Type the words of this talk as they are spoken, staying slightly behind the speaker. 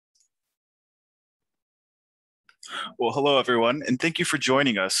Well, hello everyone, and thank you for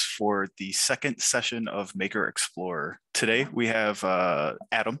joining us for the second session of Maker Explorer. Today we have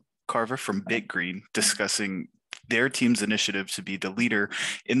Adam Carver from Bitgreen discussing their team's initiative to be the leader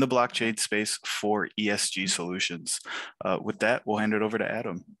in the blockchain space for ESG solutions. With that, we'll hand it over to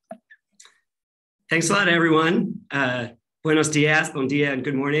Adam. Thanks a lot, everyone. Buenos dias, bon dia, and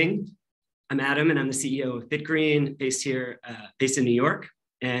good morning. I'm Adam, and I'm the CEO of Bitgreen, based in New York,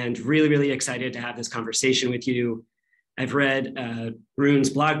 and really excited to have this conversation with you. I've read Rune's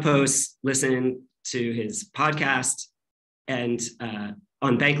blog posts, listened to his podcast, and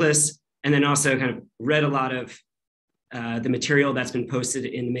on Bankless, and then also kind of read a lot of the material that's been posted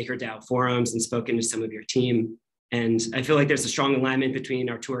in the MakerDAO forums and spoken to some of your team. And I feel like there's a strong alignment between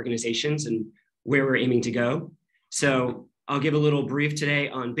our two organizations and where we're aiming to go. So I'll give a little brief today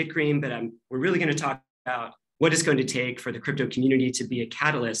on Bitgreen, but we're really going to talk about what it's going to take for the crypto community to be a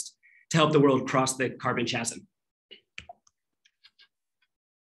catalyst to help the world cross the carbon chasm.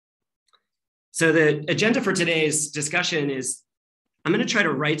 So the agenda for today's discussion is I'm going to try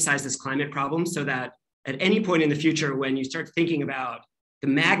to right-size this climate problem so that at any point in the future, when you start thinking about the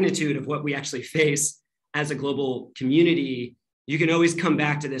magnitude of what we actually face as a global community, you can always come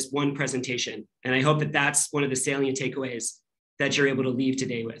back to this one presentation. And I hope that that's one of the salient takeaways that you're able to leave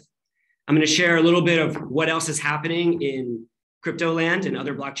today with. I'm going to share a little bit of what else is happening in crypto land and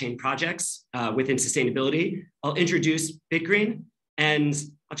other blockchain projects within sustainability. I'll introduce Bitgreen, and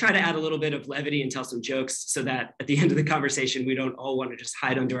I'll try to add a little bit of levity and tell some jokes so that at the end of the conversation, we don't all want to just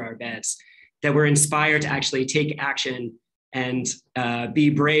hide under our beds, that we're inspired to actually take action and be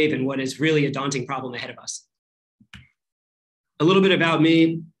brave in what is really a daunting problem ahead of us. A little bit about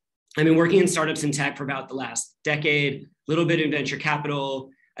me. I've been working in startups and tech for about the last decade, a little bit in venture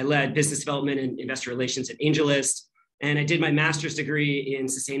capital. I led business development and investor relations at AngelList, and I did my master's degree in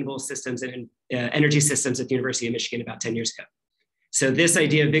sustainable systems and energy systems at the University of Michigan about 10 years ago. So this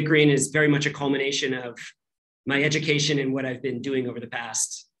idea of Bitgreen is very much a culmination of my education and what I've been doing over the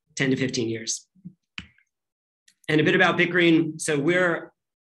past 10 to 15 years. And a bit about Bitgreen. So we're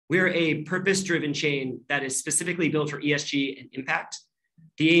a purpose-driven chain that is specifically built for ESG and impact.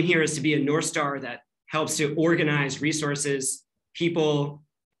 The aim here is to be a North Star that helps to organize resources, people,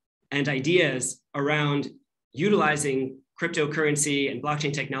 and ideas around utilizing cryptocurrency and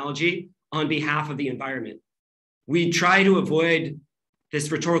blockchain technology on behalf of the environment. We try to avoid this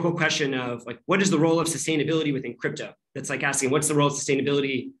rhetorical question of like, what is the role of sustainability within crypto? That's like asking, what's the role of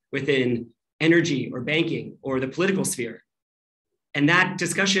sustainability within energy or banking or the political sphere? And that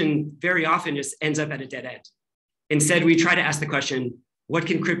discussion very often just ends up at a dead end. Instead, we try to ask the question, what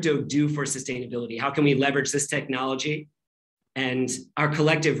can crypto do for sustainability? How can we leverage this technology and our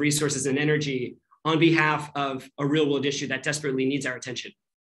collective resources and energy on behalf of a real world issue that desperately needs our attention?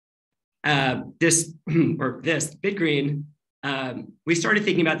 This Bitgreen, we started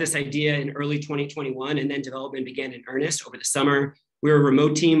thinking about this idea in early 2021, and then development began in earnest over the summer. We're a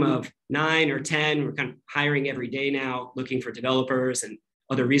remote team of 9 or 10. We're kind of hiring every day now, looking for developers and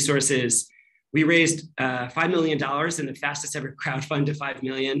other resources. We raised $5 million in the fastest ever crowdfund to 5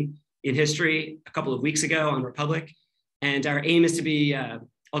 million in history a couple of weeks ago on Republic. And our aim is to be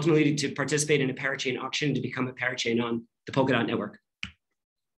ultimately to participate in a parachain auction to become a parachain on the Polkadot network.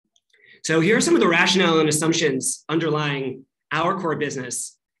 So here are some of the rationale and assumptions underlying our core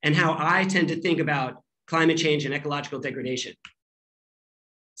business and how I tend to think about climate change and ecological degradation.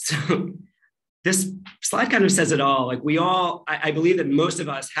 So this slide kind of says it all. Like I believe that most of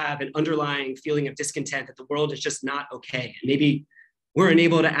us have an underlying feeling of discontent that the world is just not okay. And maybe we're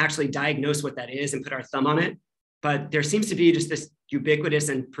unable to actually diagnose what that is and put our thumb on it. But there seems to be just this ubiquitous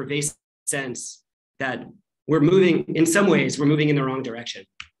and pervasive sense that we're moving in the wrong direction.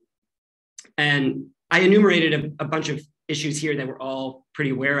 And I enumerated a bunch of issues here that we're all pretty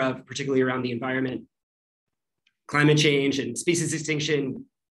aware of, particularly around the environment, climate change and species extinction,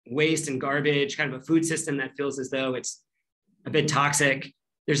 waste and garbage, kind of a food system that feels as though it's a bit toxic.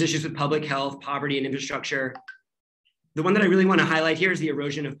 There's issues with public health, poverty, and infrastructure. The one that I really want to highlight here is the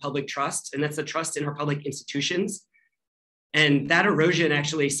erosion of public trust, and that's the trust in our public institutions. And that erosion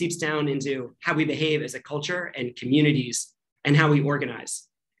actually seeps down into how we behave as a culture and communities and how we organize.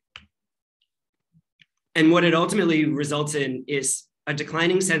 And what it ultimately results in is a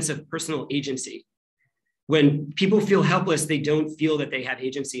declining sense of personal agency. When people feel helpless, they don't feel that they have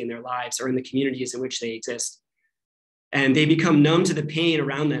agency in their lives or in the communities in which they exist. And they become numb to the pain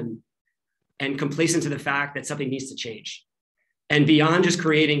around them and complacent to the fact that something needs to change. And beyond just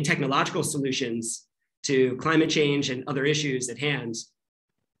creating technological solutions to climate change and other issues at hand,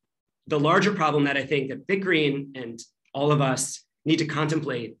 the larger problem that I think that Bitgreen and all of us need to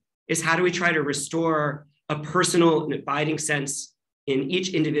contemplate is how do we try to restore a personal and abiding sense in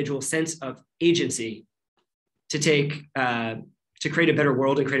each individual sense of agency to create a better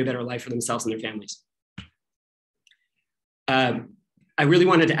world and create a better life for themselves and their families. I really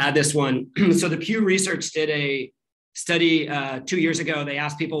wanted to add this one. So the Pew Research did a study 2 years ago. They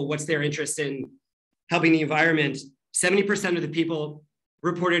asked people what's their interest in helping the environment. 70% of the people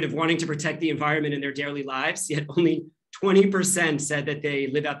reported of wanting to protect the environment in their daily lives, yet only 20% said that they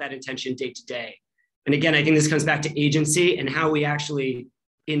live out that intention day to day. And again, I think this comes back to agency and how we actually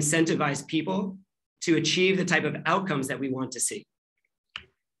incentivize people to achieve the type of outcomes that we want to see.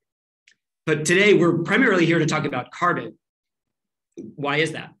 But today we're primarily here to talk about carbon. Why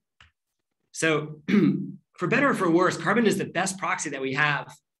is that? So for better or for worse, carbon is the best proxy that we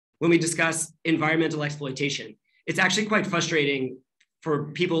have when we discuss environmental exploitation. It's actually quite frustrating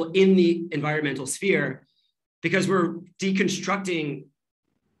for people in the environmental sphere because we're deconstructing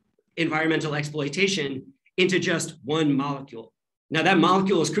environmental exploitation into just one molecule. Now that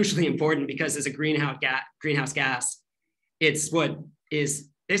molecule is crucially important because as a greenhouse gas, it's what is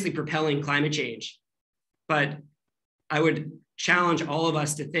basically propelling climate change. But I would challenge all of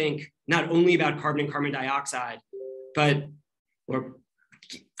us to think not only about carbon and carbon dioxide, but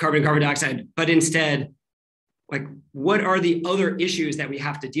instead, like, what are the other issues that we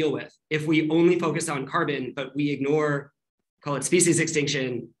have to deal with? If we only focus on carbon, but we ignore, call it species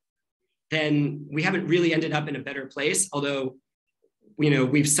extinction, then we haven't really ended up in a better place. Although,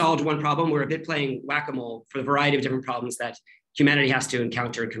 we've solved one problem, we're a bit playing whack-a-mole for the variety of different problems that humanity has to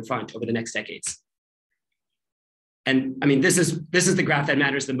encounter and confront over the next decades. And I mean, this is the graph that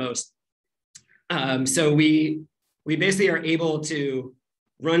matters the most. So we basically are able to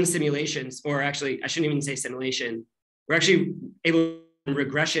run simulations, or actually, I shouldn't even say simulation. We're actually able to run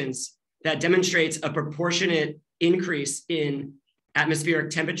regressions that demonstrates a proportionate increase in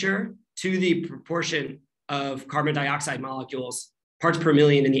atmospheric temperature to the proportion of carbon dioxide molecules, parts per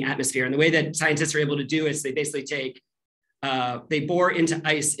million in the atmosphere. And the way that scientists are able to do is they basically they bore into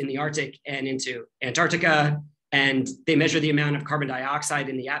ice in the Arctic and into Antarctica, and they measure the amount of carbon dioxide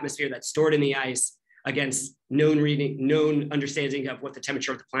in the atmosphere that's stored in the ice against known understanding of what the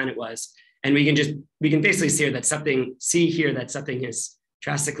temperature of the planet was. And we can basically see here that something is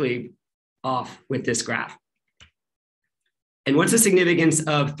drastically off with this graph. And what's the significance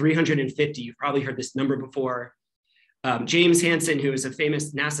of 350? You've probably heard this number before. James Hansen, who is a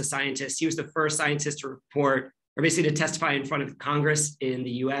famous NASA scientist, he was the first scientist to report, or basically to testify in front of Congress in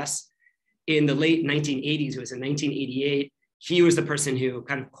the US in the late 1980s. It was in 1988. He was the person who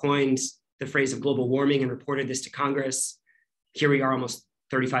kind of coined the phrase of global warming and reported this to Congress. Here we are almost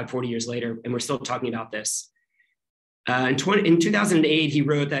 35, 40 years later, and we're still talking about this. In 2008, he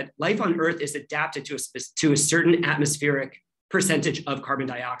wrote that life on Earth is adapted to a certain atmospheric percentage of carbon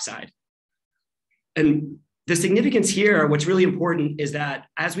dioxide. And the significance here, what's really important is that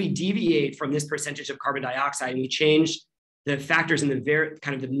as we deviate from this percentage of carbon dioxide and we change the factors in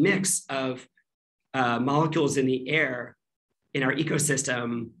the mix of molecules in the air in our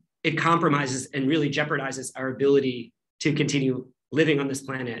ecosystem, it compromises and really jeopardizes our ability to continue living on this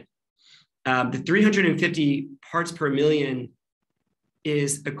planet. The 350 parts per million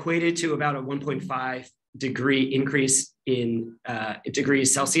is equated to about a 1.5 degree increase in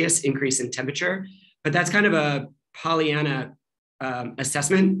degrees Celsius increase in temperature. But that's kind of a Pollyanna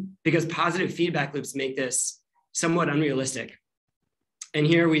assessment because positive feedback loops make this somewhat unrealistic. And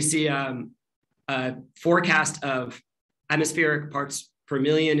here we see a forecast of atmospheric parts per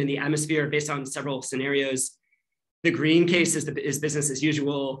million in the atmosphere based on several scenarios. The green case is business as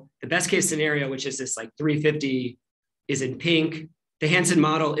usual. The best case scenario, which is this like 350, is in pink. The Hansen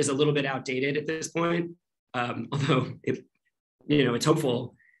model is a little bit outdated at this point, although it's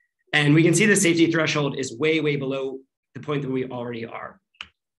hopeful. And we can see the safety threshold is way, way below the point that we already are.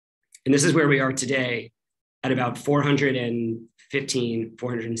 And this is where we are today at about 415,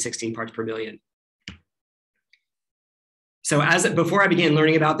 416 parts per million. So before I began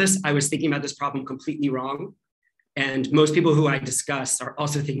learning about this, I was thinking about this problem completely wrong. And most people who I discuss are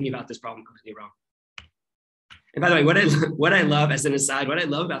also thinking about this problem completely wrong. And by the way, what I love, as an aside, what I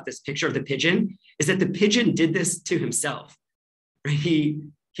love about this picture of the pigeon is that the pigeon did this to himself. Right?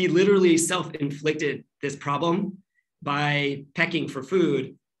 He literally self-inflicted this problem by pecking for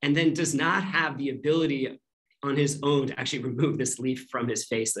food and then does not have the ability on his own to actually remove this leaf from his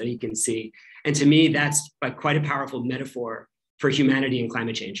face that he can see. And to me, that's like quite a powerful metaphor for humanity and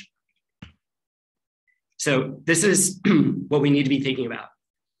climate change. So this is what we need to be thinking about.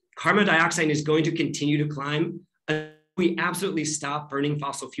 Carbon dioxide is going to continue to climb until we absolutely stop burning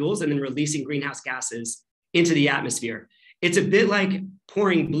fossil fuels and then releasing greenhouse gases into the atmosphere. It's a bit like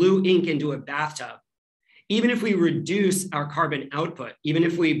pouring blue ink into a bathtub. even if we reduce our carbon output, even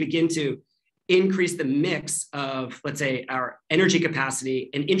if we begin to increase the mix of, let's say, our energy capacity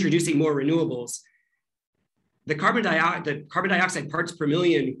and introducing more renewables, the carbon dioxide parts per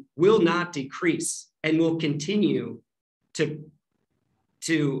million will not decrease and will continue to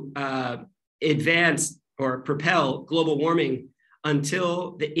advance or propel global warming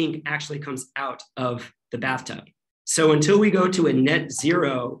until the ink actually comes out of the bathtub. So until we go to a net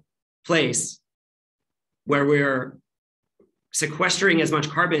zero place where we're sequestering as much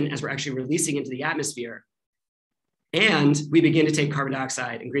carbon as we're actually releasing into the atmosphere, and we begin to take carbon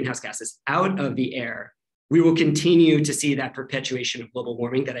dioxide and greenhouse gases out of the air, we will continue to see that perpetuation of global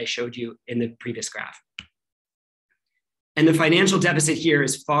warming that I showed you in the previous graph. And the financial deficit here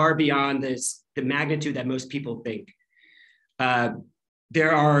is far beyond the magnitude that most people think.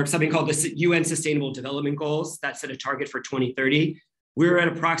 There are something called the UN Sustainable Development Goals that set a target for 2030. We're at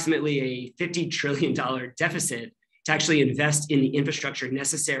approximately a $50 trillion deficit to actually invest in the infrastructure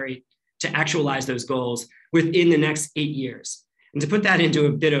necessary to actualize those goals within the next 8 years. And to put that into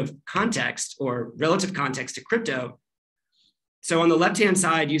a bit of context or relative context to crypto, so on the left-hand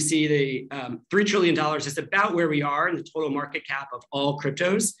side, you see the $3 trillion is about where we are in the total market cap of all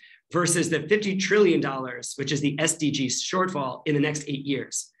cryptos versus the $50 trillion, which is the SDG shortfall in the next 8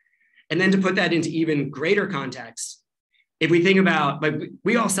 years. And then to put that into even greater context, if we think about, like,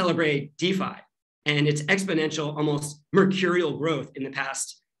 we all celebrate DeFi and its exponential, almost mercurial growth in the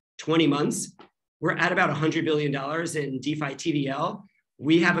past 20 months. We're at about $100 billion in DeFi TVL.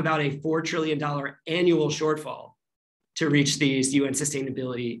 We have about a $4 trillion annual shortfall to reach these UN Sustainable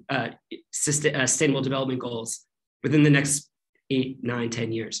Development Goals within the next 8, 9,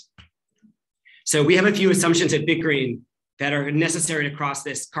 10 years. So we have a few assumptions at Bitgreen that are necessary to cross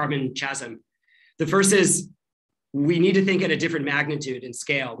this carbon chasm. The first is we need to think at a different magnitude and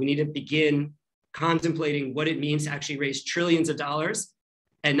scale. We need to begin contemplating what it means to actually raise trillions of dollars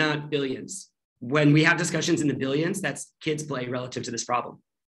and not billions. When we have discussions in the billions, that's kids play relative to this problem.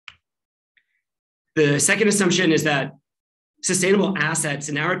 The second assumption is that sustainable assets,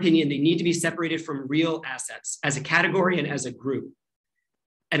 in our opinion, they need to be separated from real assets as a category and as a group.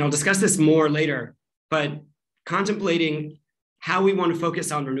 And I'll discuss this more later, but contemplating how we want to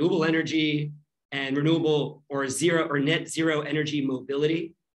focus on renewable energy and renewable or zero or net zero energy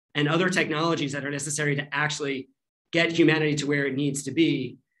mobility and other technologies that are necessary to actually get humanity to where it needs to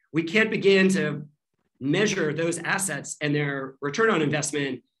be. We can't begin to measure those assets and their return on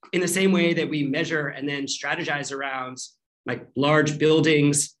investment in the same way that we measure and then strategize around like large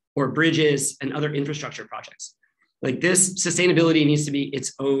buildings or bridges and other infrastructure projects. Like this, sustainability needs to be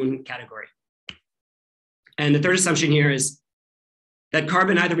its own category. And the third assumption here is that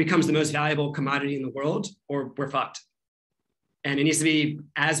carbon either becomes the most valuable commodity in the world or we're fucked. And it needs to be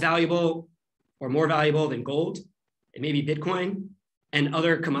as valuable or more valuable than gold. It may be Bitcoin and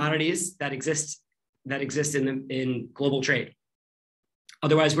other commodities that exist in global trade.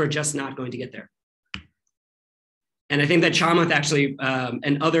 Otherwise, we're just not going to get there. And I think that Chamath actually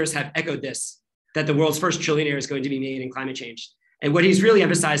and others have echoed this, that the world's first trillionaire is going to be made in climate change. And what he's really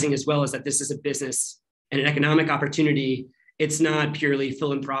emphasizing as well is that this is a business and an economic opportunity. It's not purely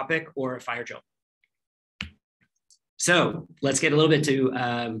philanthropic or a fire drill. So let's get a little bit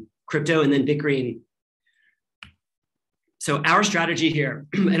to crypto and then Bitgreen. So our strategy here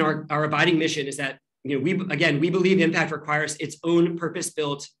and our abiding mission is that, we believe impact requires its own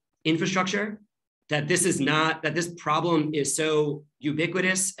purpose-built infrastructure, that this problem is so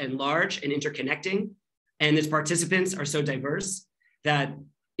ubiquitous and large and interconnecting, and its participants are so diverse that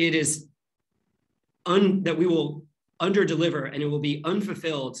it is that we will under-deliver and it will be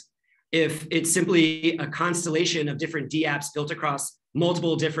unfulfilled if it's simply a constellation of different dApps built across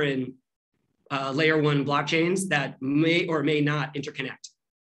multiple different layer one blockchains that may or may not interconnect.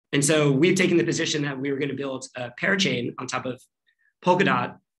 And so we've taken the position that we were going to build a parachain on top of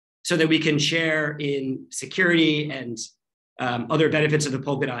Polkadot so that we can share in security and other benefits of the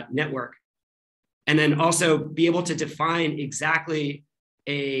Polkadot network. And then also be able to define exactly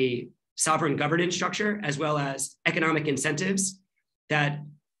a sovereign governance structure as well as economic incentives that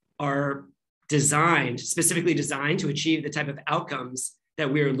are specifically designed to achieve the type of outcomes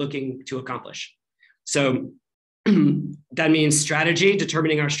that we're looking to accomplish. So that means strategy,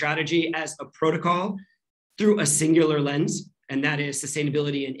 determining our strategy as a protocol through a singular lens, and that is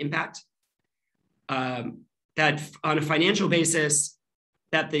sustainability and impact. That on a financial basis,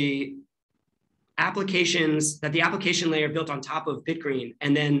 that the application layer built on top of Bitgreen,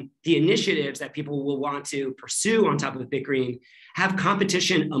 and then the initiatives that people will want to pursue on top of Bitgreen have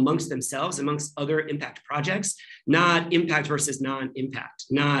competition amongst themselves, amongst other impact projects, not impact versus non-impact,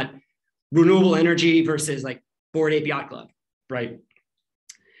 not renewable energy versus like Bored Ape Yacht Club, right?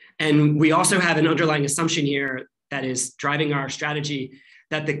 And we also have an underlying assumption here that is driving our strategy,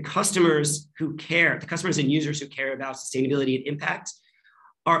 that the customers and users who care about sustainability and impact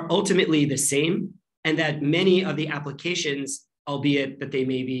are ultimately the same, and that many of the applications, albeit that they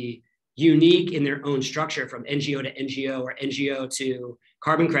may be unique in their own structure from NGO to NGO or NGO to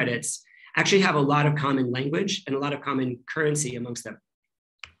carbon credits, actually have a lot of common language and a lot of common currency amongst them.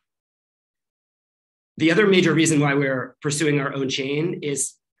 The other major reason why we're pursuing our own chain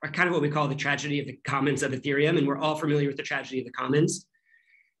is kind of what we call the tragedy of the commons of Ethereum. And we're all familiar with the tragedy of the commons.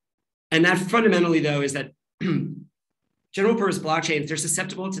 And that fundamentally, though, is that general purpose blockchains, they're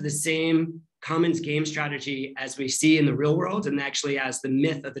susceptible to the same commons game strategy as we see in the real world, and actually as the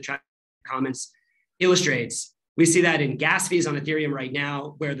myth of the commons illustrates. We see that in gas fees on Ethereum right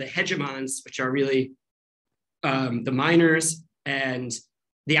now, where the hegemons, which are really the miners and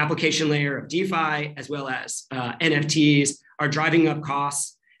the application layer of DeFi, as well as NFTs, are driving up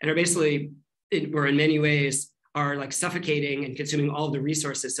costs and are basically, or in many ways, are like suffocating and consuming all of the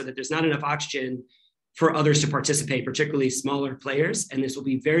resources so that there's not enough oxygen for others to participate, particularly smaller players. And this will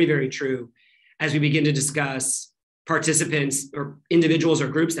be very, very true as we begin to discuss participants or individuals or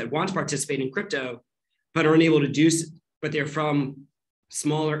groups that want to participate in crypto, but are unable to do so, but they're from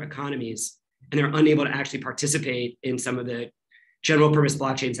smaller economies and they're unable to actually participate in some of the general purpose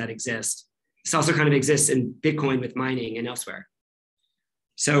blockchains that exist. This also kind of exists in Bitcoin with mining and elsewhere.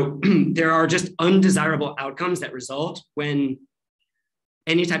 So there are just undesirable outcomes that result when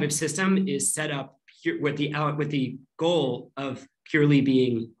any type of system is set up with the goal of purely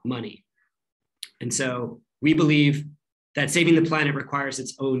being money. And so we believe that saving the planet requires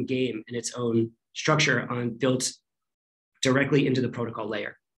its own game and its own structure built directly into the protocol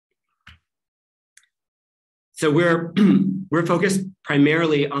layer. So we're focused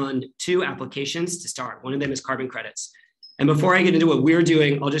primarily on two applications to start. One of them is carbon credits. And before I get into what we're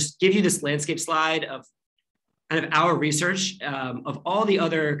doing, I'll just give you this landscape slide of kind of our research of all the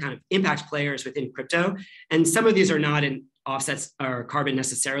other kind of impact players within crypto. And some of these are not in offsets or carbon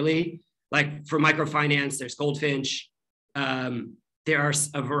necessarily. Like for microfinance, there's Goldfinch. There are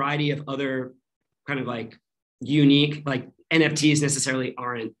a variety of other kind of like unique, like NFTs necessarily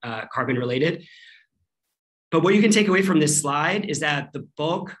aren't carbon related. But what you can take away from this slide is that the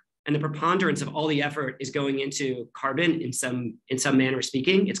bulk and the preponderance of all the effort is going into carbon in some manner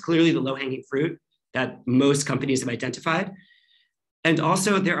speaking. It's clearly the low-hanging fruit that most companies have identified. And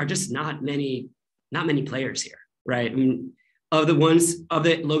also there are just not many players here, right? I mean, of the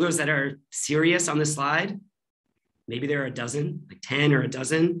logos that are serious on the slide, maybe there are a dozen, like 10 or a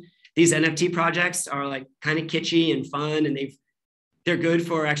dozen. These NFT projects are like kind of kitschy and fun, and they're good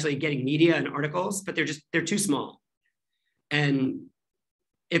for actually getting media and articles, but they're too small. And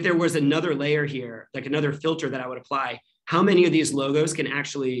if there was another layer here, like another filter that I would apply, how many of these logos can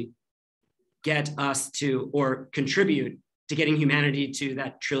actually get us to or contribute to getting humanity to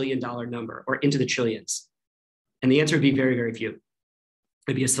that $1 trillion number or into the trillions? And the answer would be very, very few.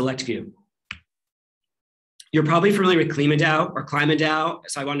 It'd be a select few. You're probably familiar with KlimaDAO or KlimaDAO,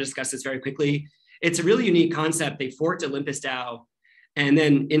 so I want to discuss this very quickly. It's a really unique concept. They forked Olympus DAO, and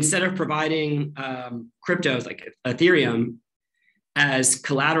then instead of providing cryptos like Ethereum as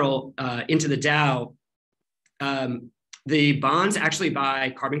collateral into the DAO, the bonds actually buy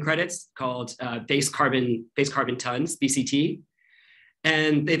carbon credits called base carbon tons, BCT,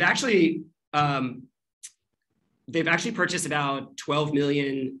 and they've actually purchased about 12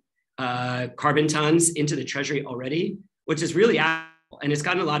 million carbon tons into the treasury already, which is really and it's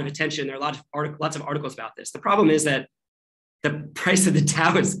gotten a lot of attention. There are lots of articles about this. The problem is that the price of the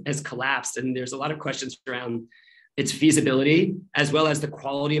DAO has collapsed, and there's a lot of questions around its feasibility, as well as the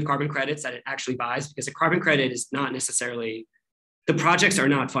quality of carbon credits that it actually buys, because a carbon credit is not necessarily, the projects are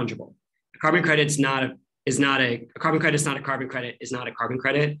not fungible. A carbon credit is not a carbon credit is not a carbon credit is not a carbon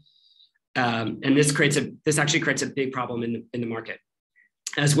credit. And this actually creates a big problem in the market.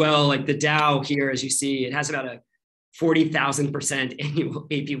 As well, like the DAO here, as you see, it has about a 40,000% annual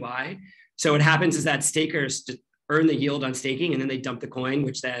APY. So what happens is that stakers earn the yield on staking, and then they dump the coin,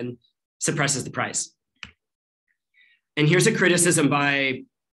 which then suppresses the price. And here's a criticism by,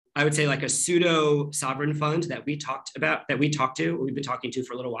 I would say, like a pseudo sovereign fund that we've been talking to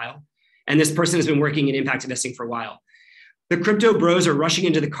for a little while. And this person has been working in impact investing for a while. The crypto bros are rushing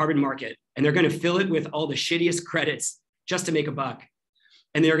into the carbon market, and they're going to fill it with all the shittiest credits just to make a buck.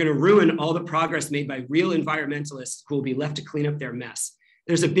 And they're going to ruin all the progress made by real environmentalists who will be left to clean up their mess.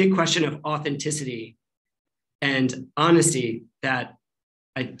 There's a big question of authenticity and honesty that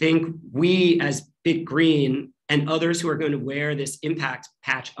I think we as Bitgreen and others who are going to wear this impact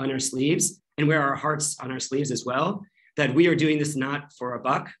patch on our sleeves and wear our hearts on our sleeves as well, that we are doing this not for a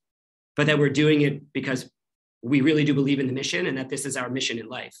buck, but that we're doing it because we really do believe in the mission and that this is our mission in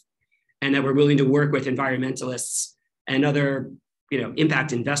life. And that we're willing to work with environmentalists and other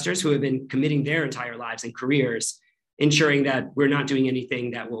impact investors who have been committing their entire lives and careers, ensuring that we're not doing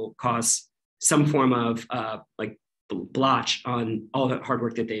anything that will cause some form of blotch on all the hard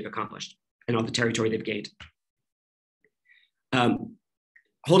work that they've accomplished and all the territory they've gained.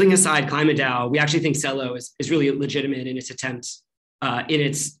 Holding aside Climate DAO, we actually think Celo is really legitimate in its attempt, in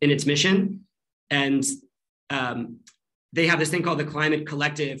its mission. And they have this thing called the Climate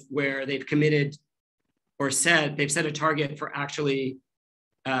Collective, where they've committed they've set a target for actually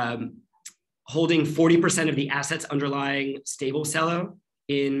holding 40% of the assets underlying stable Celo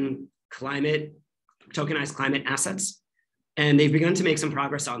in tokenized climate assets. And they've begun to make some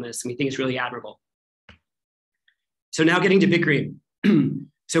progress on this, and we think it's really admirable. So now getting to Bitgreen.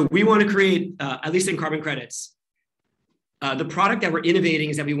 So we want to create, at least in carbon credits, the product that we're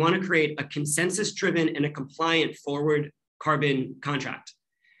innovating is that we want to create a consensus-driven and a compliant forward carbon contract.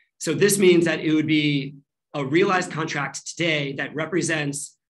 So this means that it would be a realized contract today that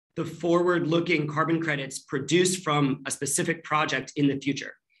represents the forward-looking carbon credits produced from a specific project in the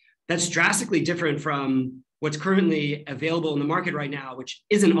future. That's drastically different from what's currently available in the market right now, which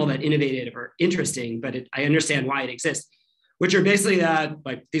isn't all that innovative or interesting, but I understand why it exists, which are basically that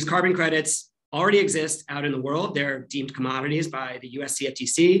these carbon credits already exist out in the world. They're deemed commodities by the US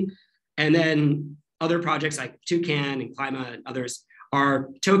CFTC. And then other projects like Toucan and Clima and others are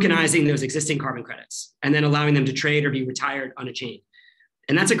tokenizing those existing carbon credits and then allowing them to trade or be retired on a chain.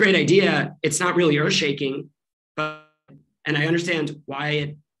 And that's a great idea. It's not really earth-shaking, and I understand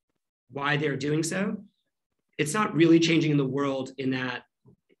why they're doing so. It's not really changing the world in that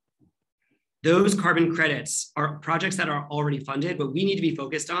those carbon credits are projects that are already funded. What we need to be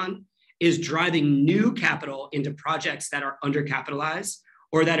focused on is driving new capital into projects that are undercapitalized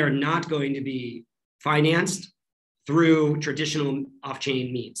or that are not going to be financed through traditional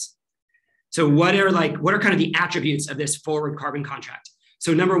off-chain means. So what are kind of the attributes of this forward carbon contract?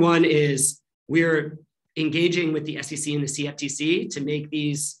 So number one is we're engaging with the SEC and the CFTC to make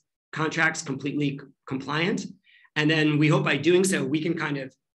these contracts completely compliant. And then we hope by doing so, we can kind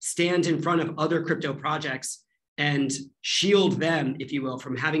of stand in front of other crypto projects and shield them, if you will,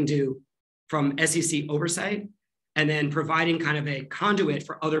 from SEC oversight, and then providing kind of a conduit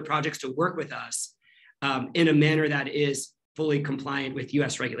for other projects to work with us in a manner that is fully compliant with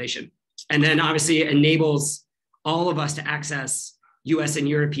US regulation. And then obviously enables all of us to access US and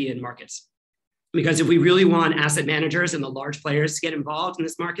European markets. Because if we really want asset managers and the large players to get involved in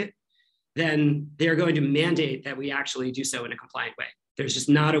this market, then they're going to mandate that we actually do so in a compliant way. There's just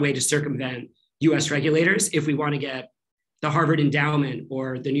not a way to circumvent US regulators if we want to get the Harvard Endowment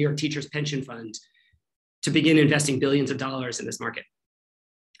or the New York Teachers Pension Fund to begin investing billions of dollars in this market.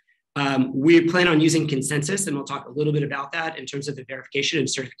 We plan on using consensus, and we'll talk a little bit about that in terms of the verification and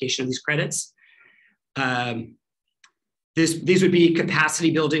certification of these credits. These would be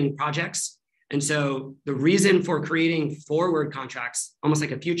capacity building projects. And so the reason for creating forward contracts, almost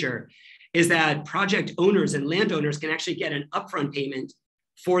like a future, is that project owners and landowners can actually get an upfront payment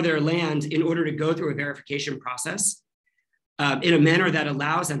for their land in order to go through a verification process in a manner that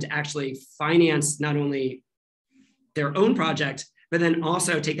allows them to actually finance not only their own project, but then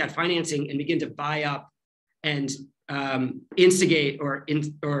also take that financing and begin to buy up and instigate or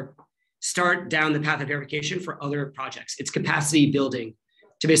start down the path of verification for other projects. It's capacity building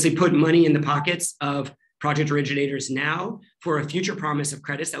to basically put money in the pockets of project originators now for a future promise of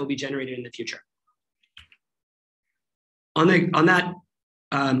credits that will be generated in the future. On that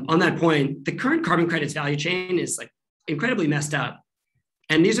point, the current carbon credits value chain is incredibly messed up.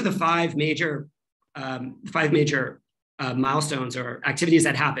 And these are the five major milestones or activities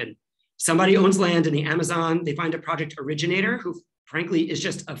that happen. Somebody owns land in the Amazon. They find a project originator who frankly is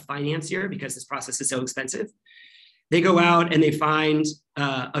just a financier because this process is so expensive. They go out and they find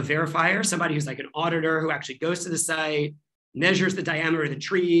a verifier, somebody who's like an auditor who actually goes to the site, measures the diameter of the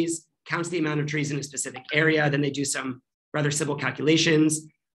trees, counts the amount of trees in a specific area. Then they do some rather simple calculations.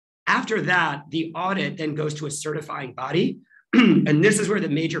 After that, the audit then goes to a certifying body. And this is where the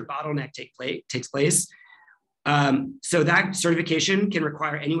major bottleneck takes place. So that certification can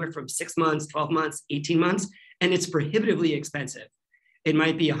require anywhere from 6 months, 12 months, 18 months, and it's prohibitively expensive. It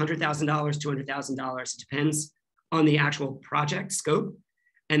might be $100,000, $200,000. It depends on the actual project scope.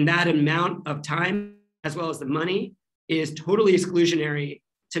 And that amount of time, as well as the money, is totally exclusionary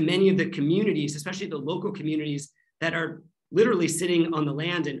to many of the communities, especially the local communities that are literally sitting on the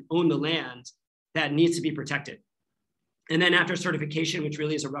land and own the land that needs to be protected. And then after certification, which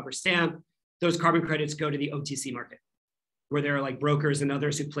really is a rubber stamp, those carbon credits go to the OTC market, where there are like brokers and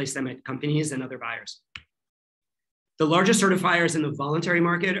others who place them at companies and other buyers. The largest certifiers in the voluntary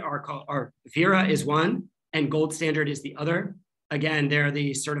market are Vera is one, and Gold Standard is the other. Again, they're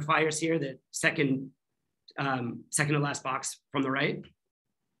the certifiers here, the second to last box from the right.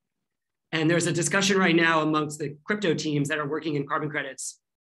 And there's a discussion right now amongst the crypto teams that are working in carbon credits,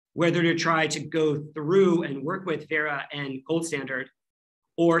 whether to try to go through and work with Vera and Gold Standard,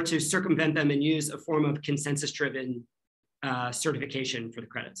 or to circumvent them and use a form of consensus-driven certification for the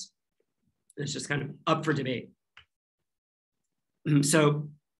credits. It's just kind of up for debate. So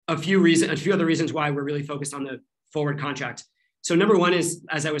a few other reasons why we're really focused on the forward contract. So number one is,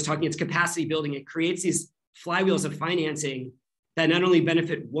 as I was talking, it's capacity building. It creates these flywheels of financing that not only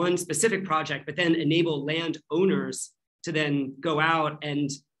benefit one specific project, but then enable landowners to then go out and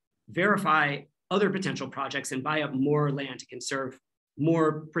verify other potential projects and buy up more land to conserve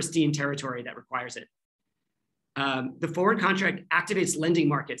more pristine territory that requires it. The forward contract activates lending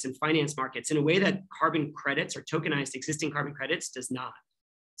markets and finance markets in a way that carbon credits or tokenized existing carbon credits does not.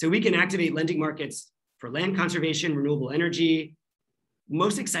 So we can activate lending markets for land conservation, renewable energy.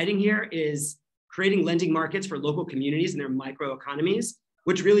 Most exciting here is creating lending markets for local communities and their microeconomies,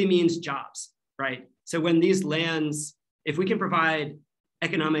 which really means jobs, right? So when these lands, if we can provide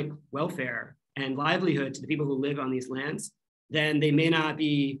economic welfare and livelihood to the people who live on these lands, then they may not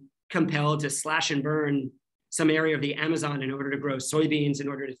be compelled to slash and burn some area of the Amazon in order to grow soybeans, in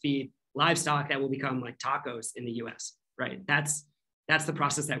order to feed livestock that will become like tacos in the US, right? That's the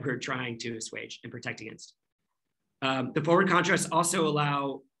process that we're trying to assuage and protect against. The forward contracts also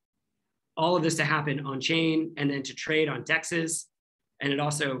allow all of this to happen on chain and then to trade on DEXs. And it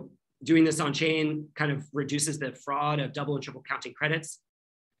also, doing this on chain kind of reduces the fraud of double and triple counting credits.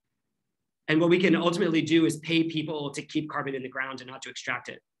 And what we can ultimately do is pay people to keep carbon in the ground and not to extract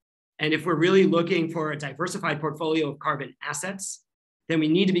it. And if we're really looking for a diversified portfolio of carbon assets, then we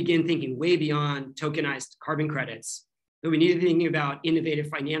need to begin thinking way beyond tokenized carbon credits. But we need to be thinking about innovative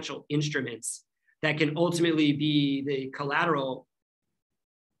financial instruments that can ultimately be the collateral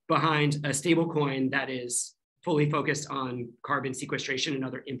behind a stablecoin that is fully focused on carbon sequestration and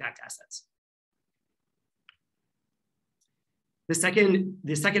other impact assets. The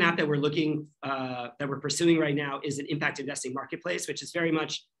second app that we're pursuing right now is an impact investing marketplace, which is very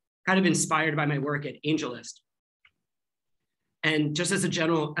much kind of inspired by my work at AngelList. And just as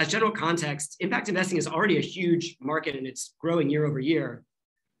general context, impact investing is already a huge market and it's growing year over year,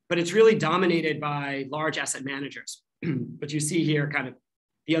 but it's really dominated by large asset managers. But you see here kind of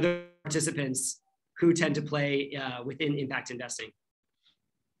the other participants who tend to play within impact investing.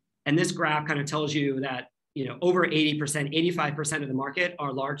 And this graph kind of tells you that over 80%, 85% of the market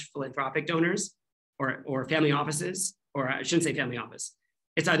are large philanthropic donors or family offices, or I shouldn't say family office.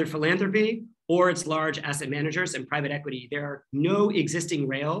 It's either philanthropy or it's large asset managers and private equity. There are no existing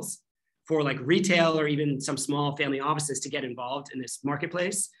rails for like retail or even some small family offices to get involved in this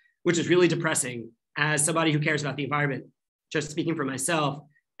marketplace, which is really depressing. As somebody who cares about the environment, just speaking for myself,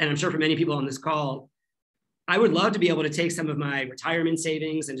 and I'm sure for many people on this call, I would love to be able to take some of my retirement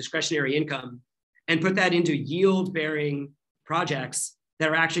savings and discretionary income and put that into yield-bearing projects that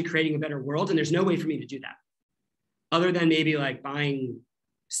are actually creating a better world. And there's no way for me to do that, other than maybe like buying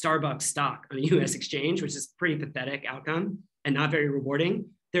Starbucks stock on the US exchange, which is a pretty pathetic outcome and not very rewarding.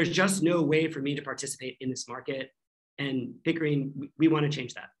 There's just no way for me to participate in this market. And Bitgreen, we want to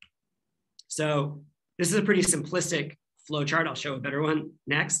change that. So this is a pretty simplistic flow chart. I'll show a better one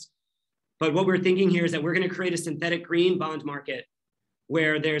next. But what we're thinking here is that we're going to create a synthetic green bond market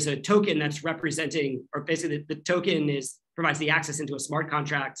where there's a token that's representing, or basically the token provides the access into a smart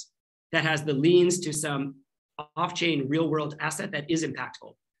contract that has the liens to some off-chain real-world asset that is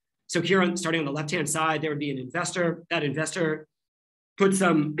impactful. So here, starting on the left-hand side, there would be an investor. That investor puts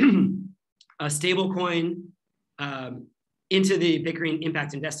a stable coin into the Bitgreen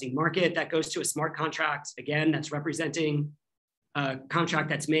impact investing market that goes to a smart contract, again, that's representing a contract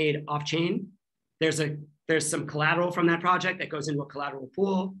that's made off-chain. There's some collateral from that project that goes into a collateral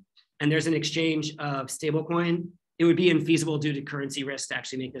pool, and there's an exchange of stablecoin. It would be infeasible due to currency risk to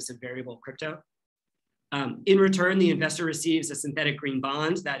actually make this a variable crypto. In return, the investor receives a synthetic green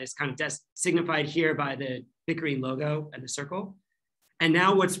bond that is kind of signified here by the Bitgreen logo and the circle. And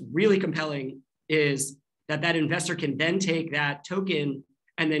now what's really compelling is that investor can then take that token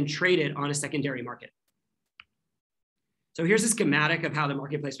and then trade it on a secondary market. So here's a schematic of how the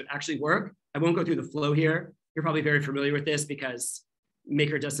marketplace would actually work. I won't go through the flow here. You're probably very familiar with this because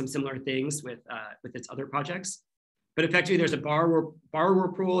Maker does some similar things with its other projects. But effectively, there's a borrower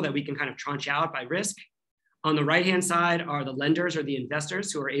pool that we can kind of tranche out by risk. On the right-hand side are the lenders or the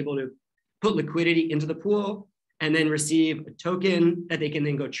investors who are able to put liquidity into the pool and then receive a token that they can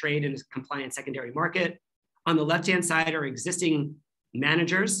then go trade in a compliant secondary market. On the left-hand side are existing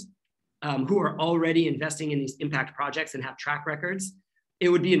managers who are already investing in these impact projects and have track records. It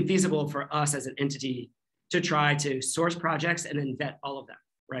would be infeasible for us as an entity to try to source projects and then vet all of them,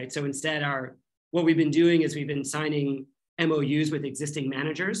 right? So instead, what we've been doing is we've been signing MOUs with existing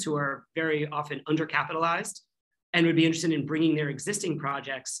managers who are very often undercapitalized and would be interested in bringing their existing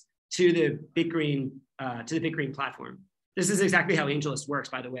projects to the Bitgreen platform. This is exactly how AngelList works,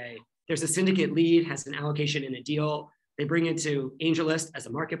 by the way. There's a syndicate lead, has an allocation in a deal. They bring it to AngelList as a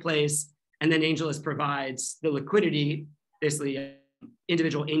marketplace, and then AngelList provides the liquidity, basically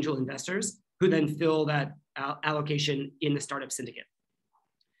individual angel investors, who then fill that allocation in the startup syndicate.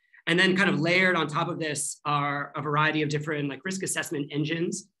 And then kind of layered on top of this are a variety of different like risk assessment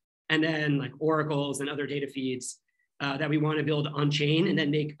engines, and then like oracles and other data feeds that we want to build on chain and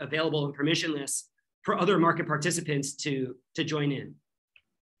then make available and permissionless for other market participants to join in.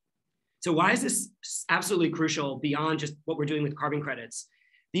 So why is this absolutely crucial beyond just what we're doing with carbon credits?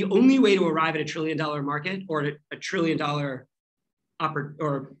 The only way to arrive at $1 trillion market or $1 trillion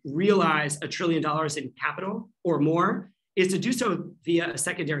or realize $1 trillion in capital or more is to do so via a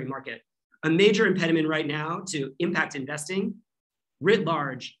secondary market. A major impediment right now to impact investing writ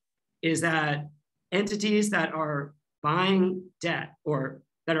large is that entities that are buying debt or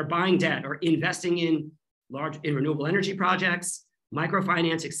investing in renewable energy projects,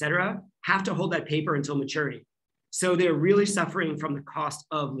 microfinance, et cetera, have to hold that paper until maturity. So they're really suffering from the cost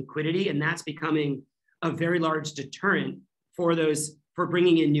of liquidity, and that's becoming a very large deterrent for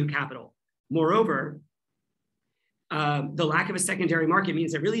bringing in new capital. Moreover, the lack of a secondary market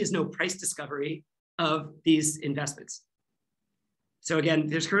means there really is no price discovery of these investments. So again,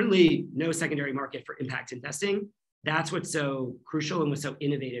 there's currently no secondary market for impact investing. That's what's so crucial and what's so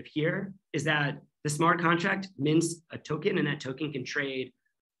innovative here is that the smart contract mints a token, and that token can trade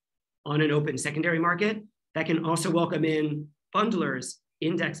on an open secondary market that can also welcome in bundlers,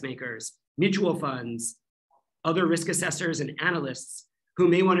 index makers, mutual funds, other risk assessors and analysts who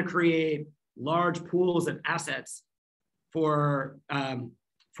may want to create large pools of assets for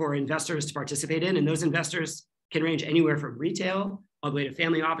investors to participate in. And those investors can range anywhere from retail all the way to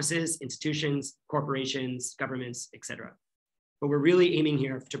family offices, institutions, corporations, governments, et cetera. But we're really aiming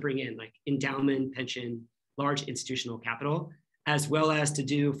here to bring in like endowment, pension, large institutional capital, as well as to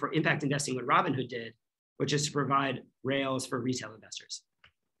do for impact investing what Robinhood did, which is to provide rails for retail investors.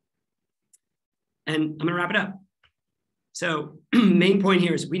 And I'm gonna wrap it up. So main point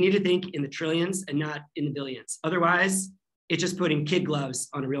here is we need to think in the trillions and not in the billions. Otherwise, it's just putting kid gloves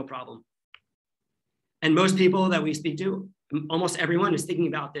on a real problem. And most people that we speak to, almost everyone is thinking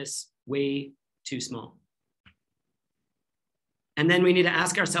about this way too small. And then we need to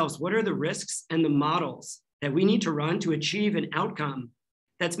ask ourselves, what are the risks and the models that we need to run to achieve an outcome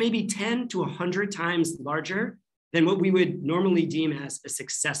that's maybe 10 to 100 times larger than what we would normally deem as a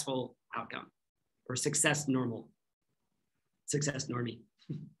successful outcome or success normie.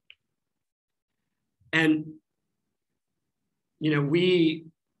 And you know,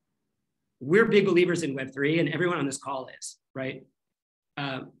 we're big believers in Web3, and everyone on this call is, right?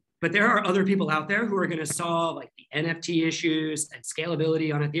 But there are other people out there who are going to solve like the NFT issues and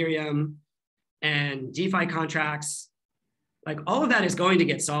scalability on Ethereum and DeFi contracts. Like all of that is going to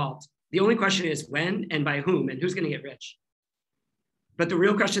get solved. The only question is when and by whom and who's going to get rich. But the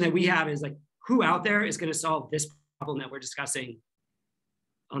real question that we have is like, who out there is going to solve this problem that we're discussing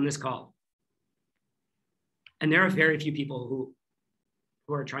on this call? And there are very few people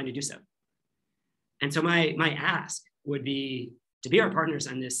who are trying to do so. And so my ask would be to be our partners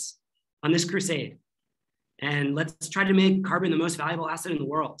on this crusade. And let's try to make carbon the most valuable asset in the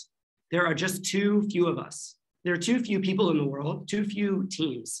world. There are just too few of us. There are too few people in the world, too few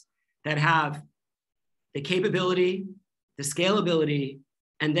teams that have the capability, the scalability,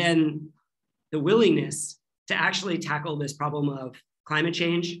 and then the willingness to actually tackle this problem of climate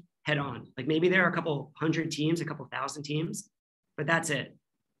change head on. Like maybe there are a couple hundred teams, a couple thousand teams, but that's it.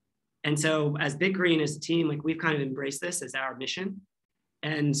 And so as Bitgreen, as a team, like we've kind of embraced this as our mission.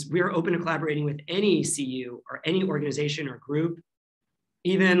 And we're open to collaborating with any CU or any organization or group,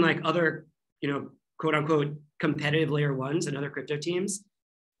 even like other, you know, quote unquote, competitive layer ones and other crypto teams.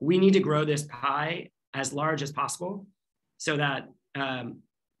 We need to grow this pie as large as possible so that, and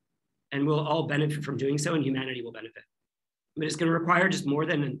we'll all benefit from doing so and humanity will benefit. But it's going to require just more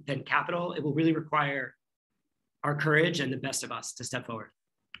than capital. It will really require our courage and the best of us to step forward.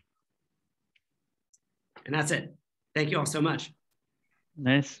 And that's it. Thank you all so much.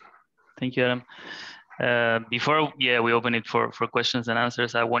 Nice. Thank you, Adam. Before we open it for questions and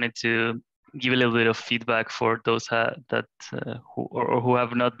answers, I wanted to give a little bit of feedback for those who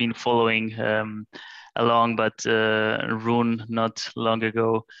have not been following along, but Rune not long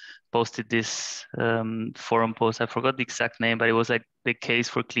ago posted this forum post. I forgot the exact name, but it was like the case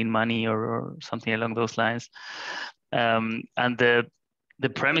for clean money or something along those lines. And the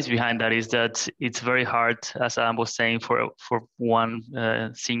premise behind that is that it's very hard, as Adam was saying, for one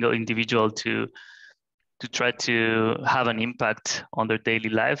single individual to try to have an impact on their daily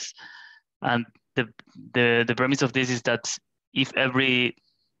lives. And the premise of this is that if every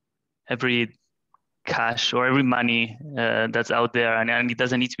cash or every money that's out there, and it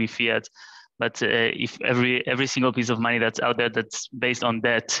doesn't need to be fiat, but if every single piece of money that's out there that's based on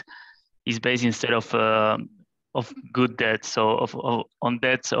debt is based instead of good debt, so on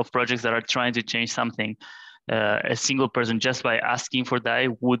debt of projects that are trying to change something, a single person just by asking for DAI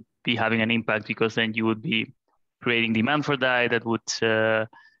would be having an impact, because then you would be creating demand for DAI that would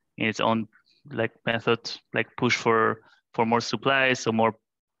in its own method push for more supply, so more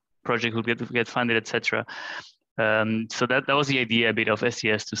projects would get funded, etc. So that was the idea a bit of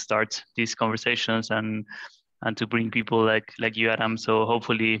SES, to start these conversations and to bring people like you, Adam. So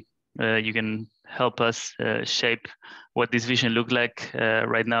hopefully you can help us shape what this vision looks like.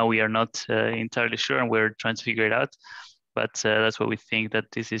 Right now we are not entirely sure, and we're trying to figure it out, but that's what we think, that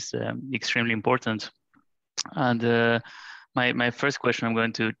this is extremely important. And my first question, I'm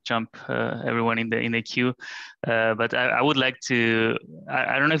going to jump everyone in the queue, but I would like to,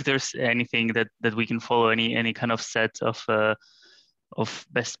 I don't know if there's anything that we can follow, any kind of set of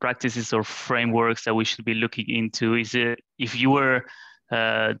best practices or frameworks that we should be looking into. Is it, if you were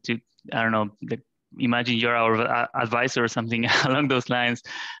to, I don't know, imagine you're our advisor or something along those lines,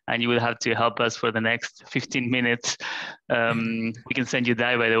 and you will have to help us for the next 15 minutes. We can send you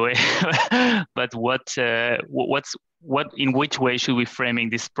DAI, by the way. But in which way should we framing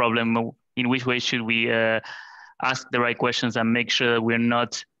this problem? In which way should we ask the right questions and make sure that we're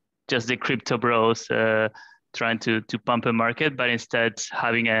not just the crypto bros trying to pump a market, but instead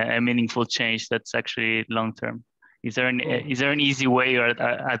having a meaningful change that's actually long term? Is there an easy way, or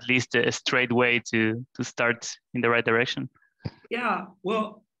at least a straight way to start in the right direction? Yeah,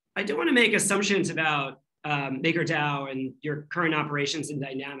 well, I don't want to make assumptions about MakerDAO and your current operations and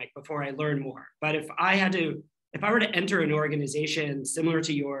dynamic before I learn more. But if I were to enter an organization similar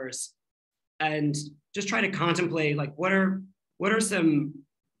to yours and just try to contemplate, what are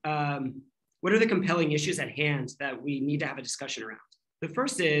the compelling issues at hand that we need to have a discussion around? The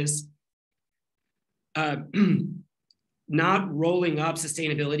first is not rolling up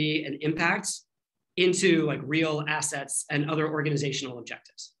sustainability and impact into real assets and other organizational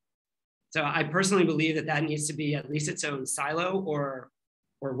objectives. So I personally believe that needs to be at least its own silo or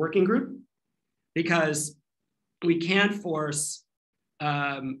working group, because we can't force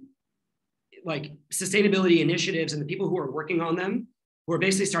sustainability initiatives and the people who are working on them, who are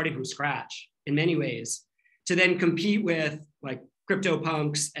basically starting from scratch in many ways, to then compete with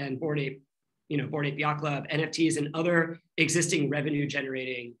CryptoPunks and Bored Ape Yacht Club, NFTs, and other existing revenue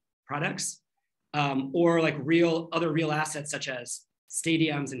generating products, or other real assets such as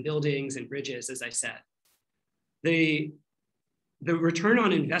stadiums and buildings and bridges, as I said. The return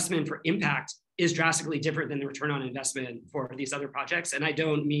on investment for impact is drastically different than the return on investment for these other projects. And I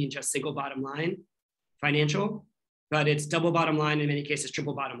don't mean just single bottom line financial, but it's double bottom line, in many cases,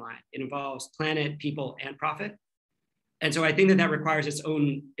 triple bottom line. It involves planet, people, and profit. And so I think that requires its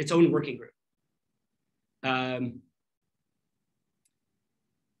own working group.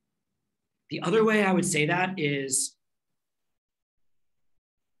 The other way I would say that is,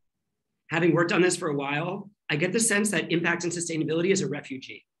 having worked on this for a while, I get the sense that impact and sustainability is a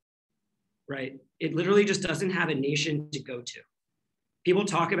refugee, right? It literally just doesn't have a nation to go to. People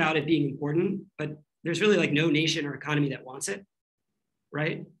talk about it being important, but there's really no nation or economy that wants it,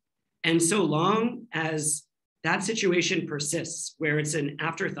 right? And so long as that situation persists, where it's an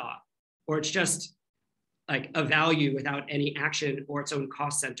afterthought, or it's just a value without any action or its own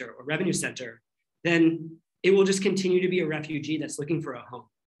cost center or revenue center, then it will just continue to be a refugee that's looking for a home.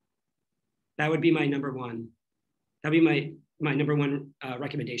 That would be my number one. That'd be my number one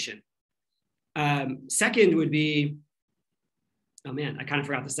recommendation. Second would be, oh man, I kind of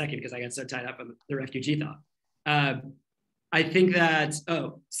forgot the second because I got so tied up on the refugee thought. I think that,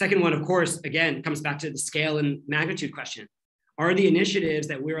 second one, of course, again, comes back to the scale and magnitude question. Are the initiatives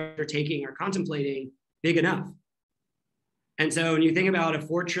that we're undertaking or contemplating big enough? And so when you think about a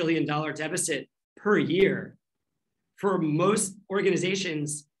 $4 trillion deficit per year, for most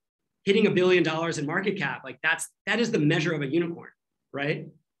organizations, hitting $1 billion in market cap, like that is the measure of a unicorn, right?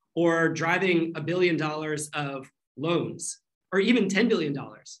 Or driving $1 billion of loans, or even $10 billion.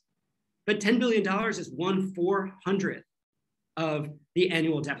 But $10 billion is 1/400th of the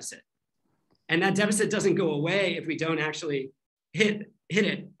annual deficit. And that deficit doesn't go away if we don't actually hit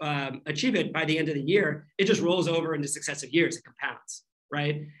it, achieve it by the end of the year. It just rolls over into successive years, it compounds,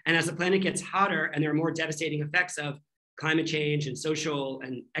 right? And as the planet gets hotter and there are more devastating effects of climate change and social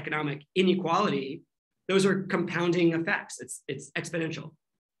and economic inequality, those are compounding effects. It's exponential.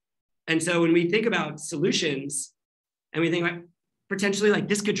 And so when we think about solutions and we think about potentially like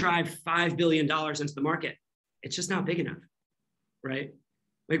this could drive $5 billion into the market, it's just not big enough, right?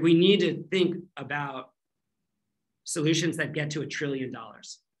 Like we need to think about solutions that get to $1 trillion.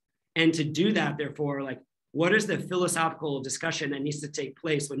 And to do that, therefore, like what is the philosophical discussion that needs to take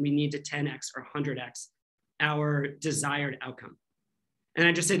place when we need to 10x or 100x our desired outcome? And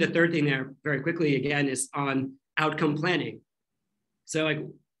I just say the third thing there very quickly again is on outcome planning. So like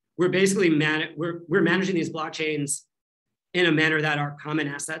we're basically we're managing these blockchains in a manner that are common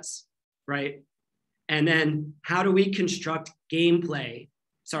assets, right? And then how do we construct gameplay?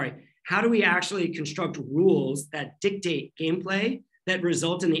 How do we actually construct rules that dictate gameplay that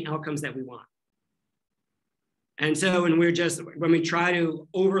result in the outcomes that we want? And so when we try to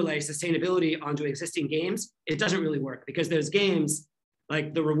overlay sustainability onto existing games, it doesn't really work because those games,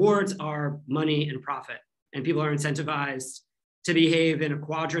 like the rewards are money and profit, and people are incentivized to behave in a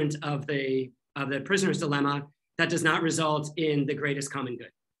quadrant of the prisoner's dilemma that does not result in the greatest common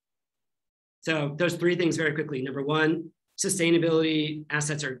good. So those three things very quickly. Number one, sustainability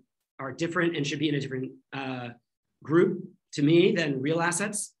assets are different and should be in a different group to me than real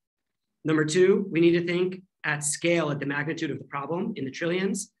assets. Number two, we need to think at scale at the magnitude of the problem in the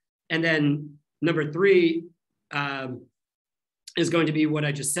trillions. And then number three is going to be what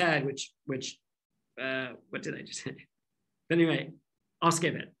I just said, which what did I just say? But anyway, I'll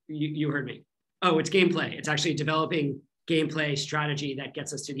skip it. You heard me. Oh, it's gameplay. It's actually developing gameplay strategy that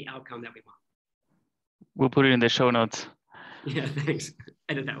gets us to the outcome that we want. We'll put it in the show notes. Yeah, thanks.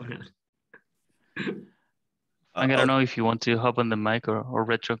 Edit that one out. I don't know if you want to hop on the mic or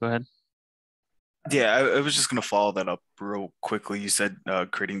Retro, go ahead. Yeah, I was just going to follow that up real quickly. You said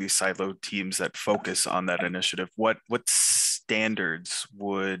creating these siloed teams that focus on that initiative. What standards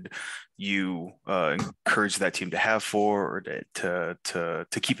would you encourage that team to have or to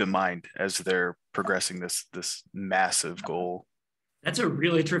keep in mind as they're progressing this massive goal? That's a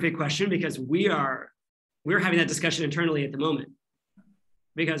really terrific question because we're having that discussion internally at the moment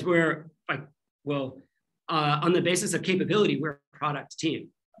because we're like, well, on the basis of capability, we're a product team.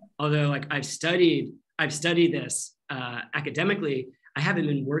 Although like I've studied this academically, I haven't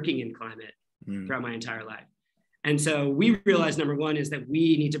been working in climate throughout my entire life. And so we realized number one is that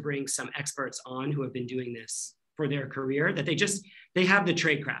we need to bring some experts on who have been doing this for their career, that they have the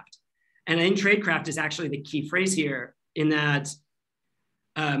tradecraft. And I think tradecraft is actually the key phrase here in that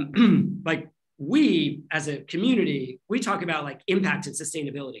like we as a community, we talk about like impact and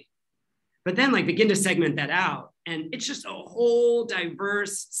sustainability, but then like begin to segment that out. And it's just a whole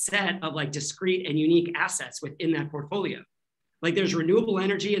diverse set of like discrete and unique assets within that portfolio. Like there's renewable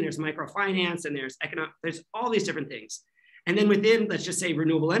energy and there's microfinance and there's all these different things. And then within, let's just say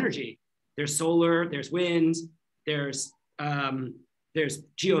renewable energy, there's solar, there's wind, there's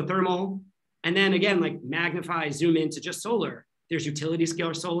geothermal. And then again, like zoom into just solar. There's utility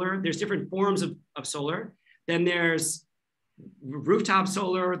scale solar. There's different forms of solar. Then there's rooftop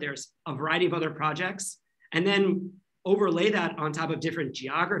solar. There's a variety of other projects. And then overlay that on top of different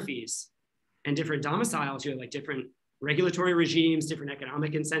geographies and different domiciles. You have like different regulatory regimes, different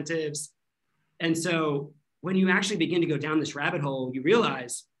economic incentives. And so when you actually begin to go down this rabbit hole, you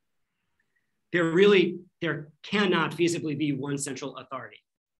realize there cannot feasibly be one central authority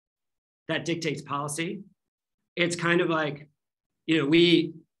that dictates policy. It's kind of like,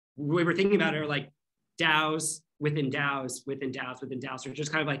 we were thinking about it are like DAOs within DAOs within DAOs within DAOs, or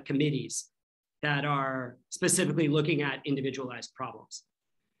just kind of like committees that are specifically looking at individualized problems.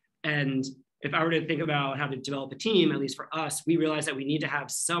 And if I were to think about how to develop a team, at least for us, we realize that we need to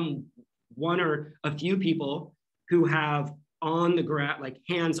have one or a few people who have on the ground, like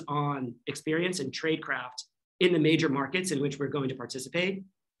hands-on experience and tradecraft in the major markets in which we're going to participate.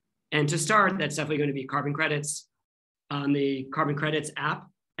 And to start, that's definitely going to be carbon credits on the carbon credits app.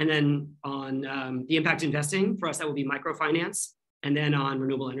 And then on the impact investing, for us, that will be microfinance, and then on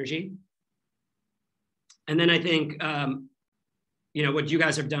renewable energy. And then I think, what you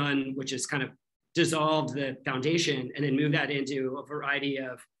guys have done, which is kind of dissolved the foundation and then move that into a variety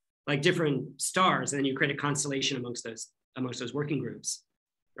of like different stars, and then you create a constellation amongst those working groups,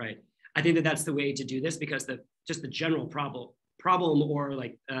 right? I think that that's the way to do this, because just the general problem or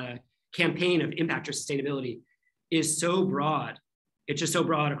like campaign of impact or sustainability is so broad. It's just so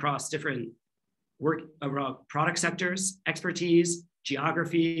broad across different product sectors, expertise,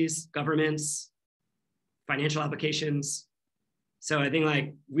 geographies, governments, financial applications. So I think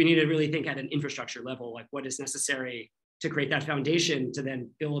like we need to really think at an infrastructure level, like what is necessary to create that foundation to then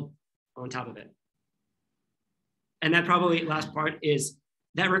build on top of it. And that probably last part is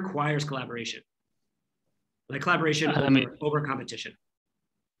that requires collaboration. Like collaboration over competition.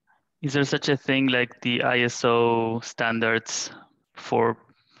 Is there such a thing like the ISO standards for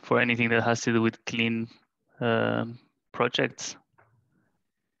anything that has to do with clean projects?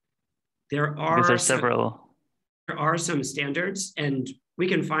 There are several. There are some standards, and we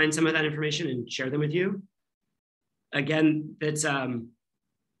can find some of that information and share them with you. Again, that's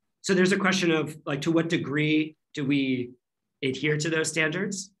so there's a question of like, to what degree do we adhere to those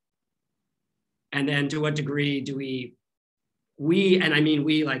standards? And then to what degree do we, and I mean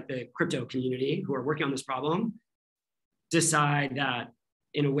we, like the crypto community who are working on this problem, decide that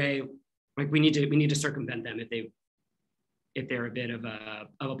in a way, like we need to circumvent them if they're a bit of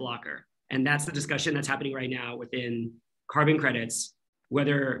a blocker. And that's the discussion that's happening right now within carbon credits,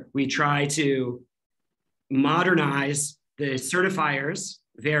 whether we try to modernize the certifiers,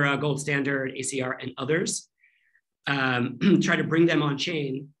 Vera, Gold Standard, ACR, and others, try to bring them on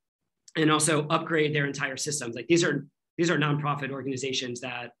chain, and also upgrade their entire systems. Like these are nonprofit organizations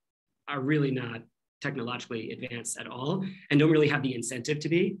that are really not technologically advanced at all and don't really have the incentive to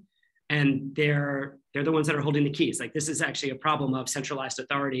be. And they're the ones that are holding the keys. Like this is actually a problem of centralized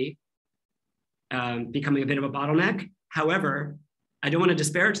authority becoming a bit of a bottleneck. However, I don't want to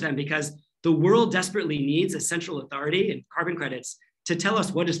disparage them, because the world desperately needs a central authority and carbon credits to tell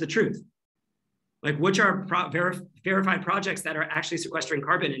us what is the truth. Like which are verified projects that are actually sequestering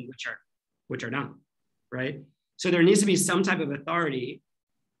carbon and which are not, right? So there needs to be some type of authority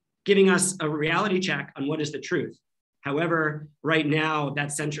giving us a reality check on what is the truth. However, right now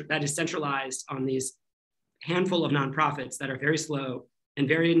that is centralized on these handful of nonprofits that are very slow and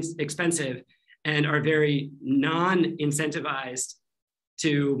very expensive and are very non-incentivized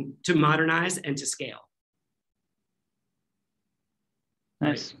to modernize and to scale.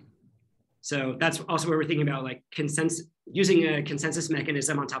 Nice. Right? So that's also where we're thinking about like using a consensus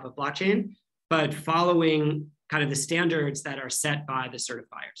mechanism on top of blockchain, but following kind of the standards that are set by the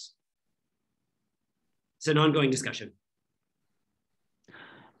certifiers. It's an ongoing discussion.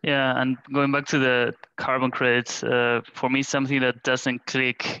 Yeah, and going back to the carbon credits, for me, something that doesn't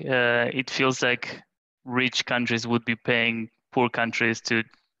click, it feels like rich countries would be paying poor countries to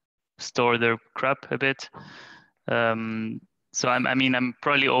store their crap a bit. So I'm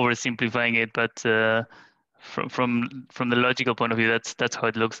probably oversimplifying it, but from the logical point of view, that's how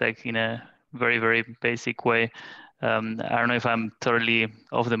it looks like in a very, very basic way. I don't know if I'm totally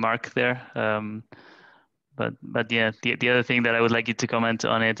off the mark there. But yeah, the other thing that I would like you to comment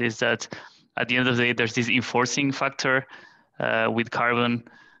on it is that at the end of the day, there's this enforcing factor with carbon.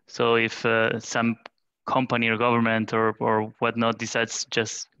 So if some company or government or whatnot decides to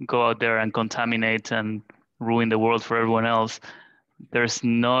just go out there and contaminate and ruin the world for everyone else, there's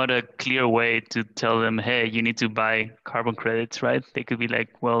not a clear way to tell them, hey, you need to buy carbon credits, right? They could be like,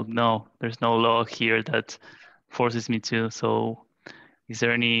 well, no, there's no law here that forces me to. So is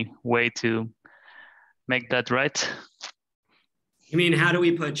there any way to make that right? You mean, how do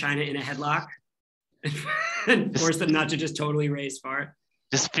we put China in a headlock and force them not to just totally raise far?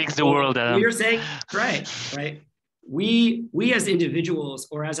 Just fix the world, Adam. What you're saying, right? We as individuals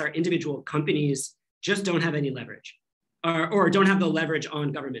or as our individual companies just don't have any leverage or don't have the leverage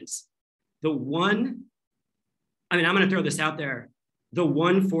on governments. I'm going to throw this out there. The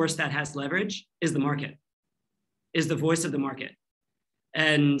one force that has leverage is the market, is the voice of the market.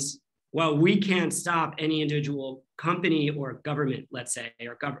 And while we can't stop any individual company or government, let's say,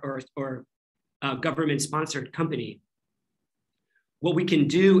 or government-sponsored company, what we can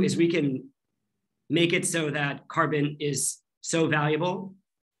do is we can make it so that carbon is so valuable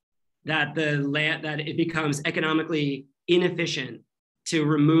that that it becomes economically inefficient to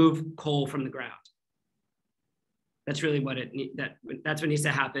remove coal from the ground. That's really what that's what needs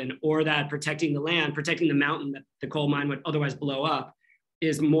to happen, or that protecting the land, protecting the mountain that the coal mine would otherwise blow up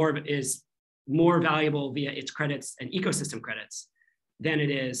is more valuable via its credits and ecosystem credits than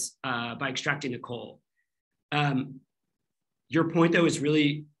it is by extracting the coal. Your point is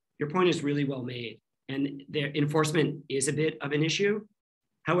really well made, and the enforcement is a bit of an issue.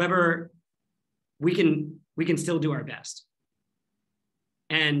 However, we can still do our best.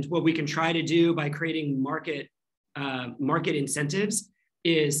 And what we can try to do by creating market incentives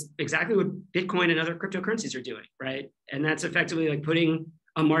is exactly what Bitcoin and other cryptocurrencies are doing, right? And that's effectively like putting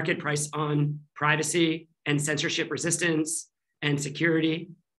a market price on privacy and censorship resistance and security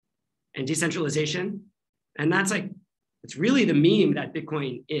and decentralization. And that's like, it's really the meme that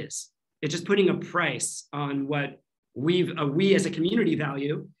Bitcoin is. It's just putting a price on what we as a community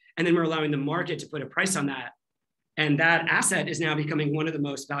value, and then we're allowing the market to put a price on that. And that asset is now becoming one of the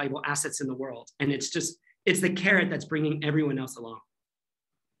most valuable assets in the world. And it's the carrot that's bringing everyone else along.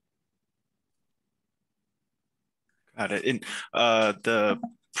 Got it. In the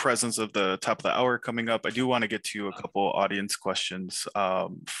presence of the top of the hour coming up, I do want to get to a couple audience questions.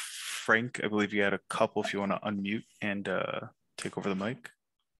 Frank, I believe you had a couple if you want to unmute and take over the mic.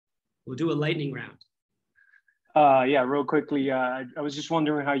 We'll do a lightning round. Yeah, real quickly, I was just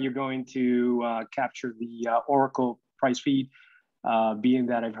wondering how you're going to capture the Oracle price feed, being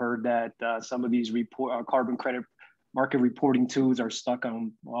that I've heard that some of these carbon credit market reporting tools are stuck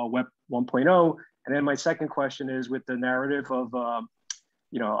on Web 1.0. And then my second question is, with the narrative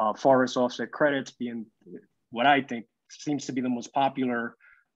of forest offset credits being what I think seems to be the most popular,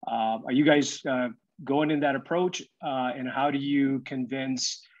 are you guys going in that approach? And how do you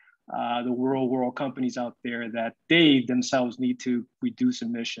convince the world companies out there that they themselves need to reduce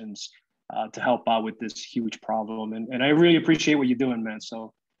emissions to help out with this huge problem? And I really appreciate what you're doing, man.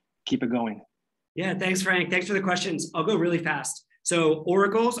 So keep it going. Yeah, thanks, Frank. Thanks for the questions. I'll go really fast. So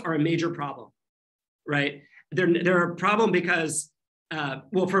oracles are a major problem, right? They're a problem because,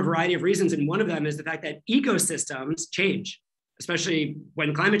 well, for a variety of reasons. And one of them is the fact that ecosystems change, especially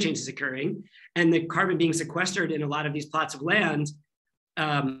when climate change is occurring, and the carbon being sequestered in a lot of these plots of land.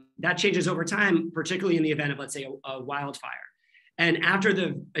 That changes over time, particularly in the event of, let's say, a wildfire. And after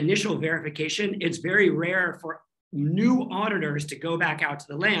the initial verification, it's very rare for new auditors to go back out to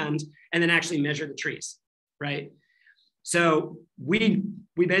the land and then actually measure the trees, right? So we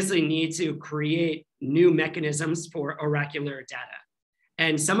basically need to create new mechanisms for oracular data.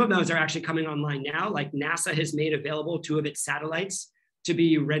 And some of those are actually coming online now, like NASA has made available 2 of its satellites to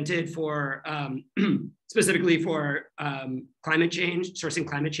be rented for, specifically for climate change, sourcing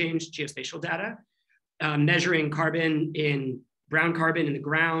climate change, geospatial data, measuring brown carbon in the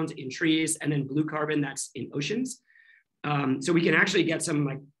ground, in trees, and then blue carbon that's in oceans. So we can actually get some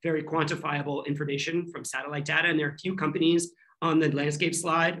like very quantifiable information from satellite data. And there are a few companies on the landscape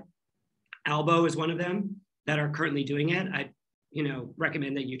slide. Albo is one of them that are currently doing it. I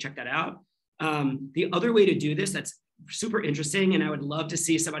recommend that you check that out. The other way to do this that's super interesting, and I would love to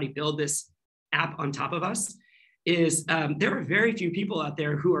see somebody build this app on top of us, is there are very few people out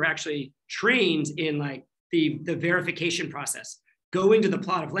there who are actually trained in like the verification process, going to the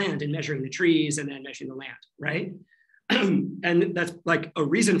plot of land and measuring the trees and then measuring the land, right? And that's like a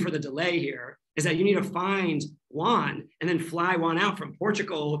reason for the delay here is that you need to find Juan and then fly Juan out from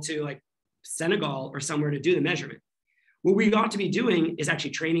Portugal to like Senegal or somewhere to do the measurement. What we ought to be doing is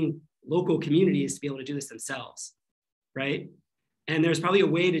actually training local communities to be able to do this themselves, right? And there's probably a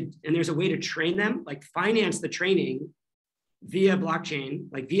way to train them, like finance the training via blockchain,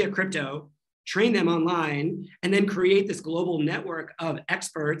 like via crypto, train them online, and then create this global network of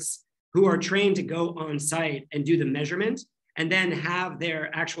experts who are trained to go on site and do the measurement, and then have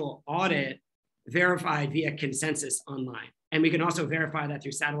their actual audit verified via consensus online. And we can also verify that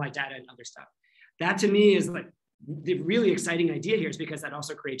through satellite data and other stuff. That to me is like the really exciting idea here, is because that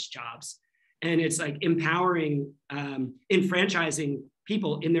also creates jobs. And it's like empowering, enfranchising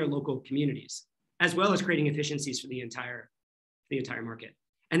people in their local communities, as well as creating efficiencies for the entire market.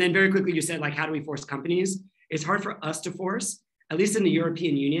 And then very quickly, you said, like, how do we force companies? It's hard for us to force, at least in the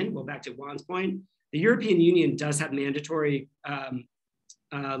European Union. Well, back to Juan's point, the European Union does have mandatory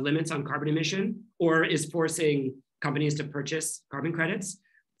limits on carbon emission, or is forcing companies to purchase carbon credits.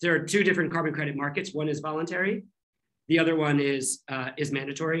 There are 2 different carbon credit markets. One is voluntary. The other one is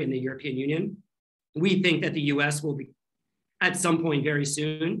mandatory in the European Union. We think that the US will be, at some point very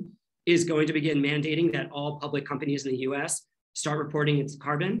soon, is going to begin mandating that all public companies in the US start reporting its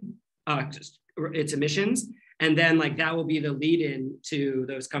carbon, its emissions. And then like that will be the lead in to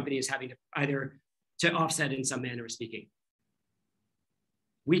those companies having to either to offset in some manner of speaking.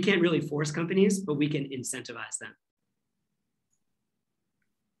 We can't really force companies, but we can incentivize them.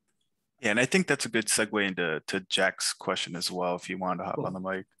 Yeah, and I think that's a good segue into Jack's question as well, if you wanted to hop on the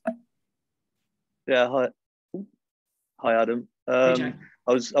mic. Yeah, hi Adam. Hey, Jack.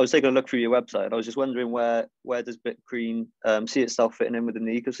 I was taking a look through your website, and I was just wondering where does Bitgreen see itself fitting in within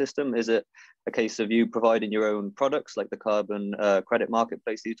the ecosystem? Is it a case of you providing your own products like the carbon credit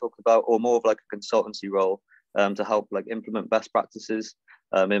marketplace that you talked about, or more of like a consultancy role to help like implement best practices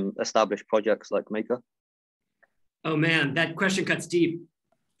in established projects like Maker? Oh man, that question cuts deep.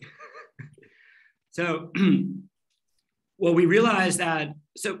 So, well, we realized that,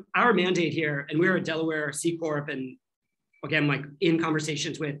 so our mandate here, and we're a Delaware C Corp, and again, like in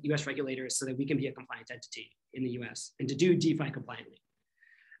conversations with US regulators so that we can be a compliant entity in the US and to do DeFi compliantly.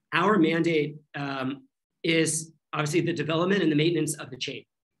 Our mandate is obviously the development and the maintenance of the chain.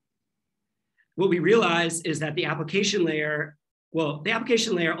 What we realize is that the application layer, well, the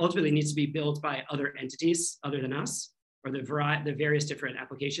application layer ultimately needs to be built by other entities other than us, or the various different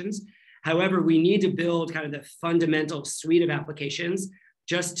applications. However, we need to build kind of the fundamental suite of applications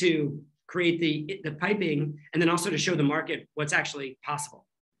just to create the piping, and then also to show the market what's actually possible.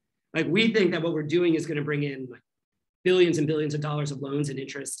 Like, we think that what we're doing is going to bring in like billions and billions of dollars of loans and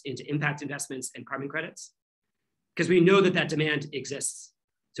interest into impact investments and carbon credits, because we know that that demand exists.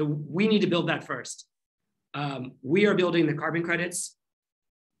 So we need to build that first. We are building the carbon credits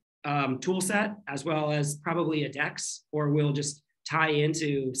tool set, as well as probably a DEX, or we'll just tie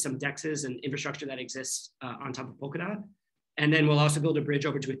into some DEXs and infrastructure that exists on top of Polkadot. And then we'll also build a bridge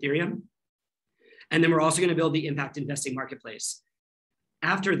over to Ethereum. And then we're also going to build the impact investing marketplace.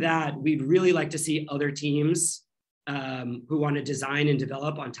 After that, we'd really like to see other teams who want to design and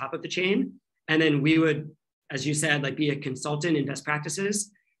develop on top of the chain. And then we would, as you said, like be a consultant in best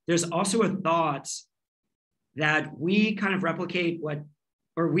practices. There's also a thought that we kind of replicate what,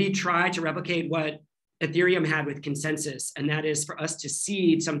 or we try to replicate what Ethereum had with consensus. And that is for us to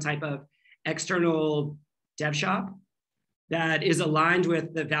seed some type of external dev shop that is aligned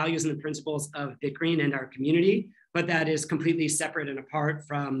with the values and the principles of Bitgreen and our community, but that is completely separate and apart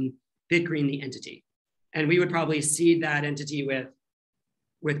from Bitgreen, the entity. And we would probably seed that entity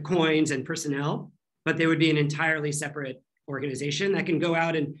with coins and personnel, but they would be an entirely separate organization that can go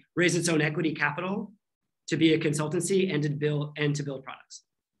out and raise its own equity capital to be a consultancy and to build products.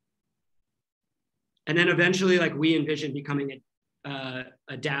 And then eventually, like, we envision becoming a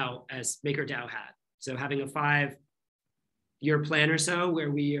DAO, as MakerDAO had. So having a 5-year plan or so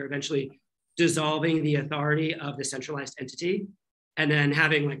where we are eventually dissolving the authority of the centralized entity, and then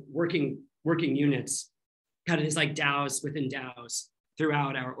having like working units, kind of just like DAOs within DAOs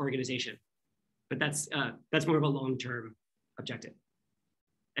throughout our organization. But that's more of a long-term objective.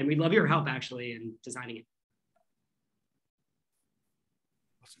 And we'd love your help actually in designing it.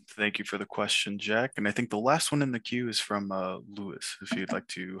 Awesome. Thank you for the question, Jack. And I think the last one in the queue is from Lewis, if you'd like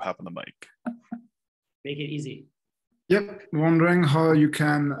to hop on the mic. Make it easy. Yep, wondering how you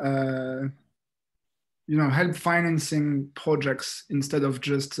can, help financing projects instead of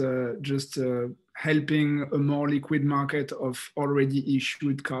just helping a more liquid market of already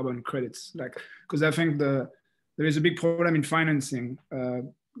issued carbon credits. Like, because I think there is a big problem in financing.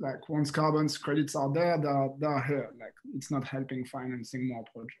 Like, once carbon credits are there, they're here. Like, it's not helping financing more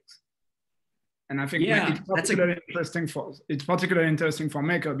projects. And I think it's particularly interesting for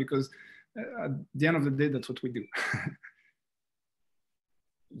Maker, because at the end of the day, that's what we do.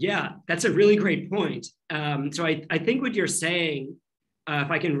 Yeah, that's a really great point. So I think what you're saying,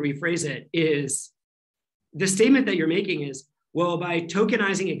 if I can rephrase it, is the statement that you're making is, well, by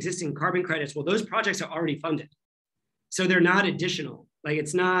tokenizing existing carbon credits, well, those projects are already funded. So they're not additional. Like,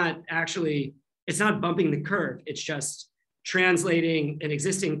 it's not bumping the curve. It's just translating an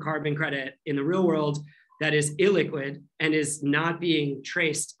existing carbon credit in the real world that is illiquid and is not being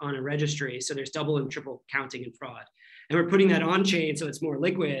traced on a registry. So there's double and triple counting and fraud. And we're putting that on chain so it's more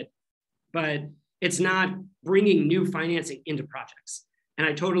liquid, but it's not bringing new financing into projects. And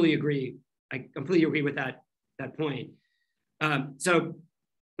I totally agree. I completely agree with that point. So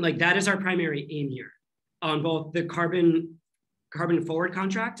like, that is our primary aim here on both the carbon forward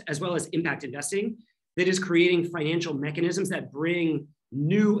contract as well as impact investing, that is creating financial mechanisms that bring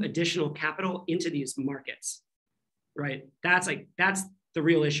new additional capital into these markets, right? That's the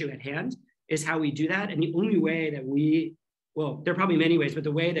real issue at hand, is how we do that. And the only way that there are probably many ways, but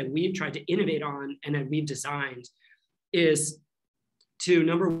the way that we've tried to innovate on and that we've designed is to,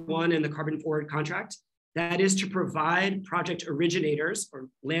 number one, in the carbon forward contract, that is to provide project originators or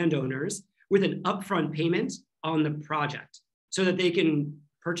landowners with an upfront payment on the project so that they can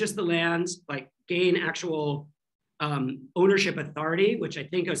purchase the land, like gain actual ownership authority, which I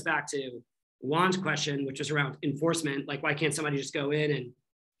think goes back to Juan's question, which was around enforcement. Like, why can't somebody just go in and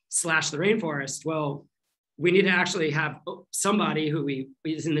slash the rainforest? Well, we need to actually have somebody who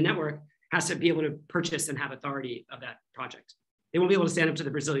is in the network has to be able to purchase and have authority of that project. They won't be able to stand up to the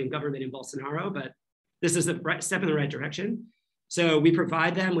Brazilian government in Bolsonaro, but this is the right step in the right direction. So we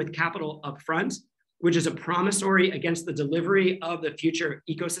provide them with capital upfront, which is a promissory against the delivery of the future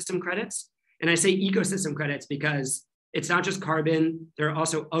ecosystem credits. And I say ecosystem credits because it's not just carbon. There are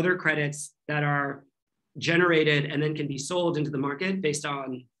also other credits that are generated and then can be sold into the market based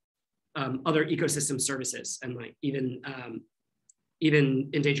on other ecosystem services and like even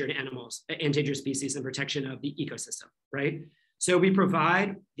endangered animals, endangered species, and protection of the ecosystem, right? So we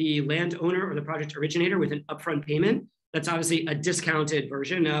provide the landowner or the project originator with an upfront payment. That's obviously a discounted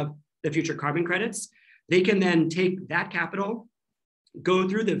version of the future carbon credits. They can then take that capital, go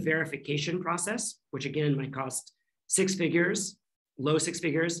through the verification process, which again might cost six figures, low six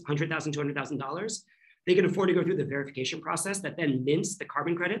figures, $100,000, $200,000. They can afford to go through the verification process that then mints the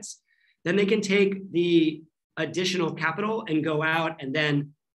carbon credits. Then they can take the additional capital and go out and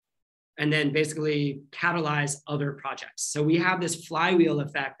then basically catalyze other projects. So we have this flywheel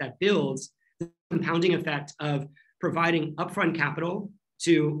effect that builds the compounding effect of providing upfront capital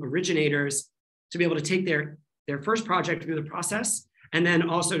to originators to be able to take their first project through the process, and then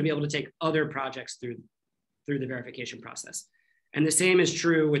also to be able to take other projects through the verification process. And the same is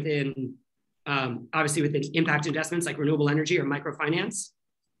true within, obviously within impact investments like renewable energy or microfinance,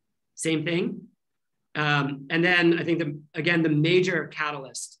 same thing. And then I think the major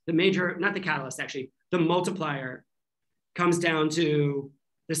catalyst, the multiplier comes down to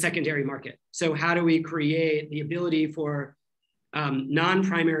the secondary market. So how do we create the ability for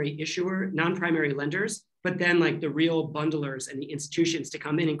non-primary lenders, but then like the real bundlers and the institutions to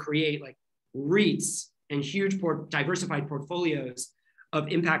come in and create like REITs and huge diversified portfolios of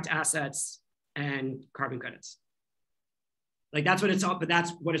impact assets and carbon credits. Like that's what it's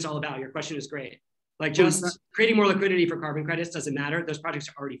all about. Your question is great. Like just creating more liquidity for carbon credits doesn't matter. Those projects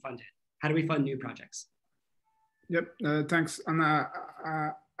are already funded. How do we fund new projects? Yep, thanks. And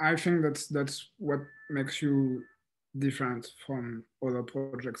I think that's what makes you different from other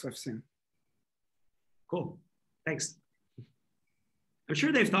projects I've seen. Cool, thanks. I'm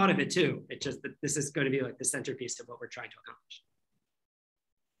sure they've thought of it too. It's just that this is going to be like the centerpiece of what we're trying to accomplish.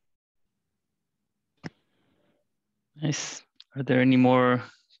 Nice. Are there any more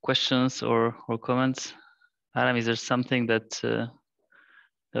questions or comments? Adam, is there something that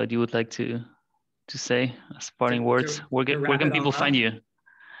you would like to say as parting words? Where can people find you?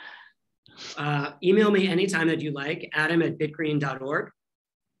 Email me anytime that you like, adam@bitgreen.org.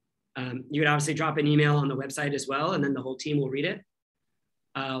 You would obviously drop an email on the website as well, and then the whole team will read it.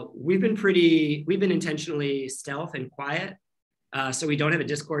 We've been intentionally stealth and quiet, so we don't have a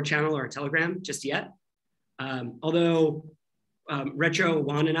Discord channel or a Telegram just yet. Although Retro,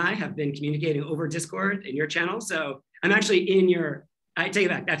 Juan, and I have been communicating over Discord in your channel, so I'm actually in your. I take it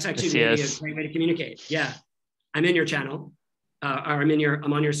back. That's actually maybe a great way to communicate. Yeah, I'm in your channel, or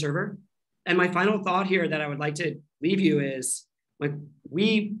I'm on your server. And my final thought here that I would like to leave you is like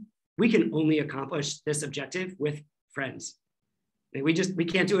we can only accomplish this objective with friends. Like we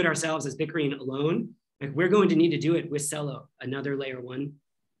can't do it ourselves as Bitgreen alone. Like we're going to need to do it with Celo, another layer one,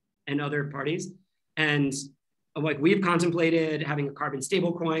 and other parties. And like we've contemplated having a carbon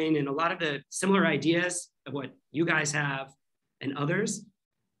stablecoin and a lot of the similar ideas of what you guys have and others.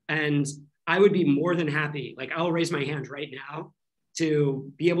 And I would be more than happy, like I'll raise my hand right now to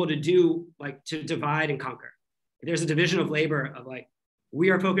be able to do like to divide and conquer. There's a division of labor of like, we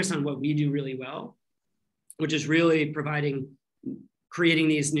are focused on what we do really well, which is really creating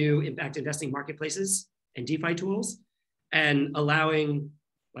these new impact investing marketplaces and DeFi tools and allowing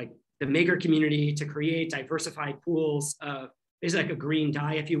like the maker community to create diversified pools of, is like a green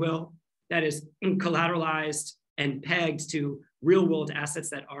dye, if you will, that is collateralized and pegged to real world assets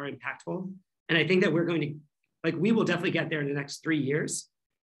that are impactful. And I think that we will definitely get there in the next 3 years.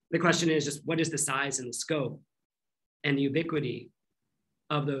 The question is just what is the size and the scope and the ubiquity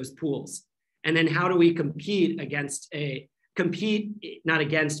of those pools? And then how do we compete not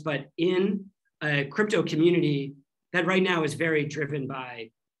against, but in a crypto community that right now is very driven by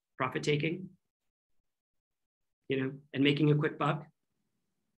profit taking, and making a quick buck.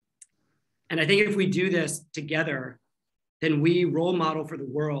 And I think if we do this together, then we role model for the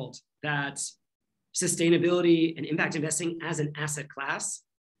world that sustainability and impact investing as an asset class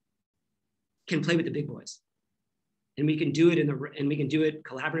can play with the big boys. And we can do it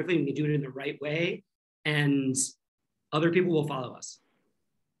collaboratively, and we can do it in the right way. And other people will follow us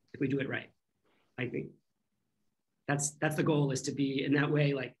if we do it right. I think that's the goal, is to be in that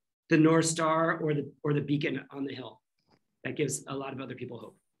way, like the North Star or the beacon on the hill that gives a lot of other people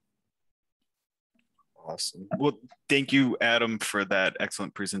hope. Awesome. Well, thank you, Adam, for that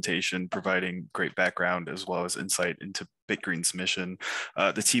excellent presentation, providing great background as well as insight into Bitgreen's mission.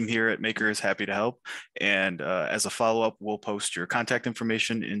 The team here at Maker is happy to help. And as a follow-up, we'll post your contact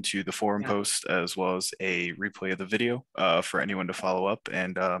information into the forum post, as well as a replay of the video for anyone to follow up.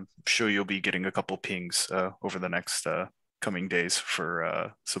 And I'm sure you'll be getting a couple pings over the next coming days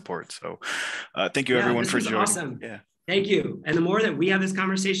for support. So thank you everyone for joining. Awesome. Yeah. Thank you. And the more that we have this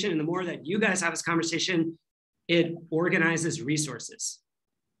conversation and the more that you guys have this conversation, it organizes resources,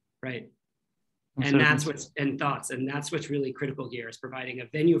 right? And that's what's, and thoughts, and that's what's really critical here, is providing a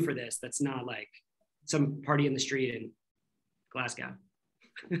venue for this that's not like some party in the street in Glasgow.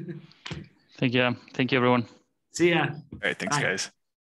 Thank you. Thank you, everyone. See ya. All right, thanks, Bye. guys.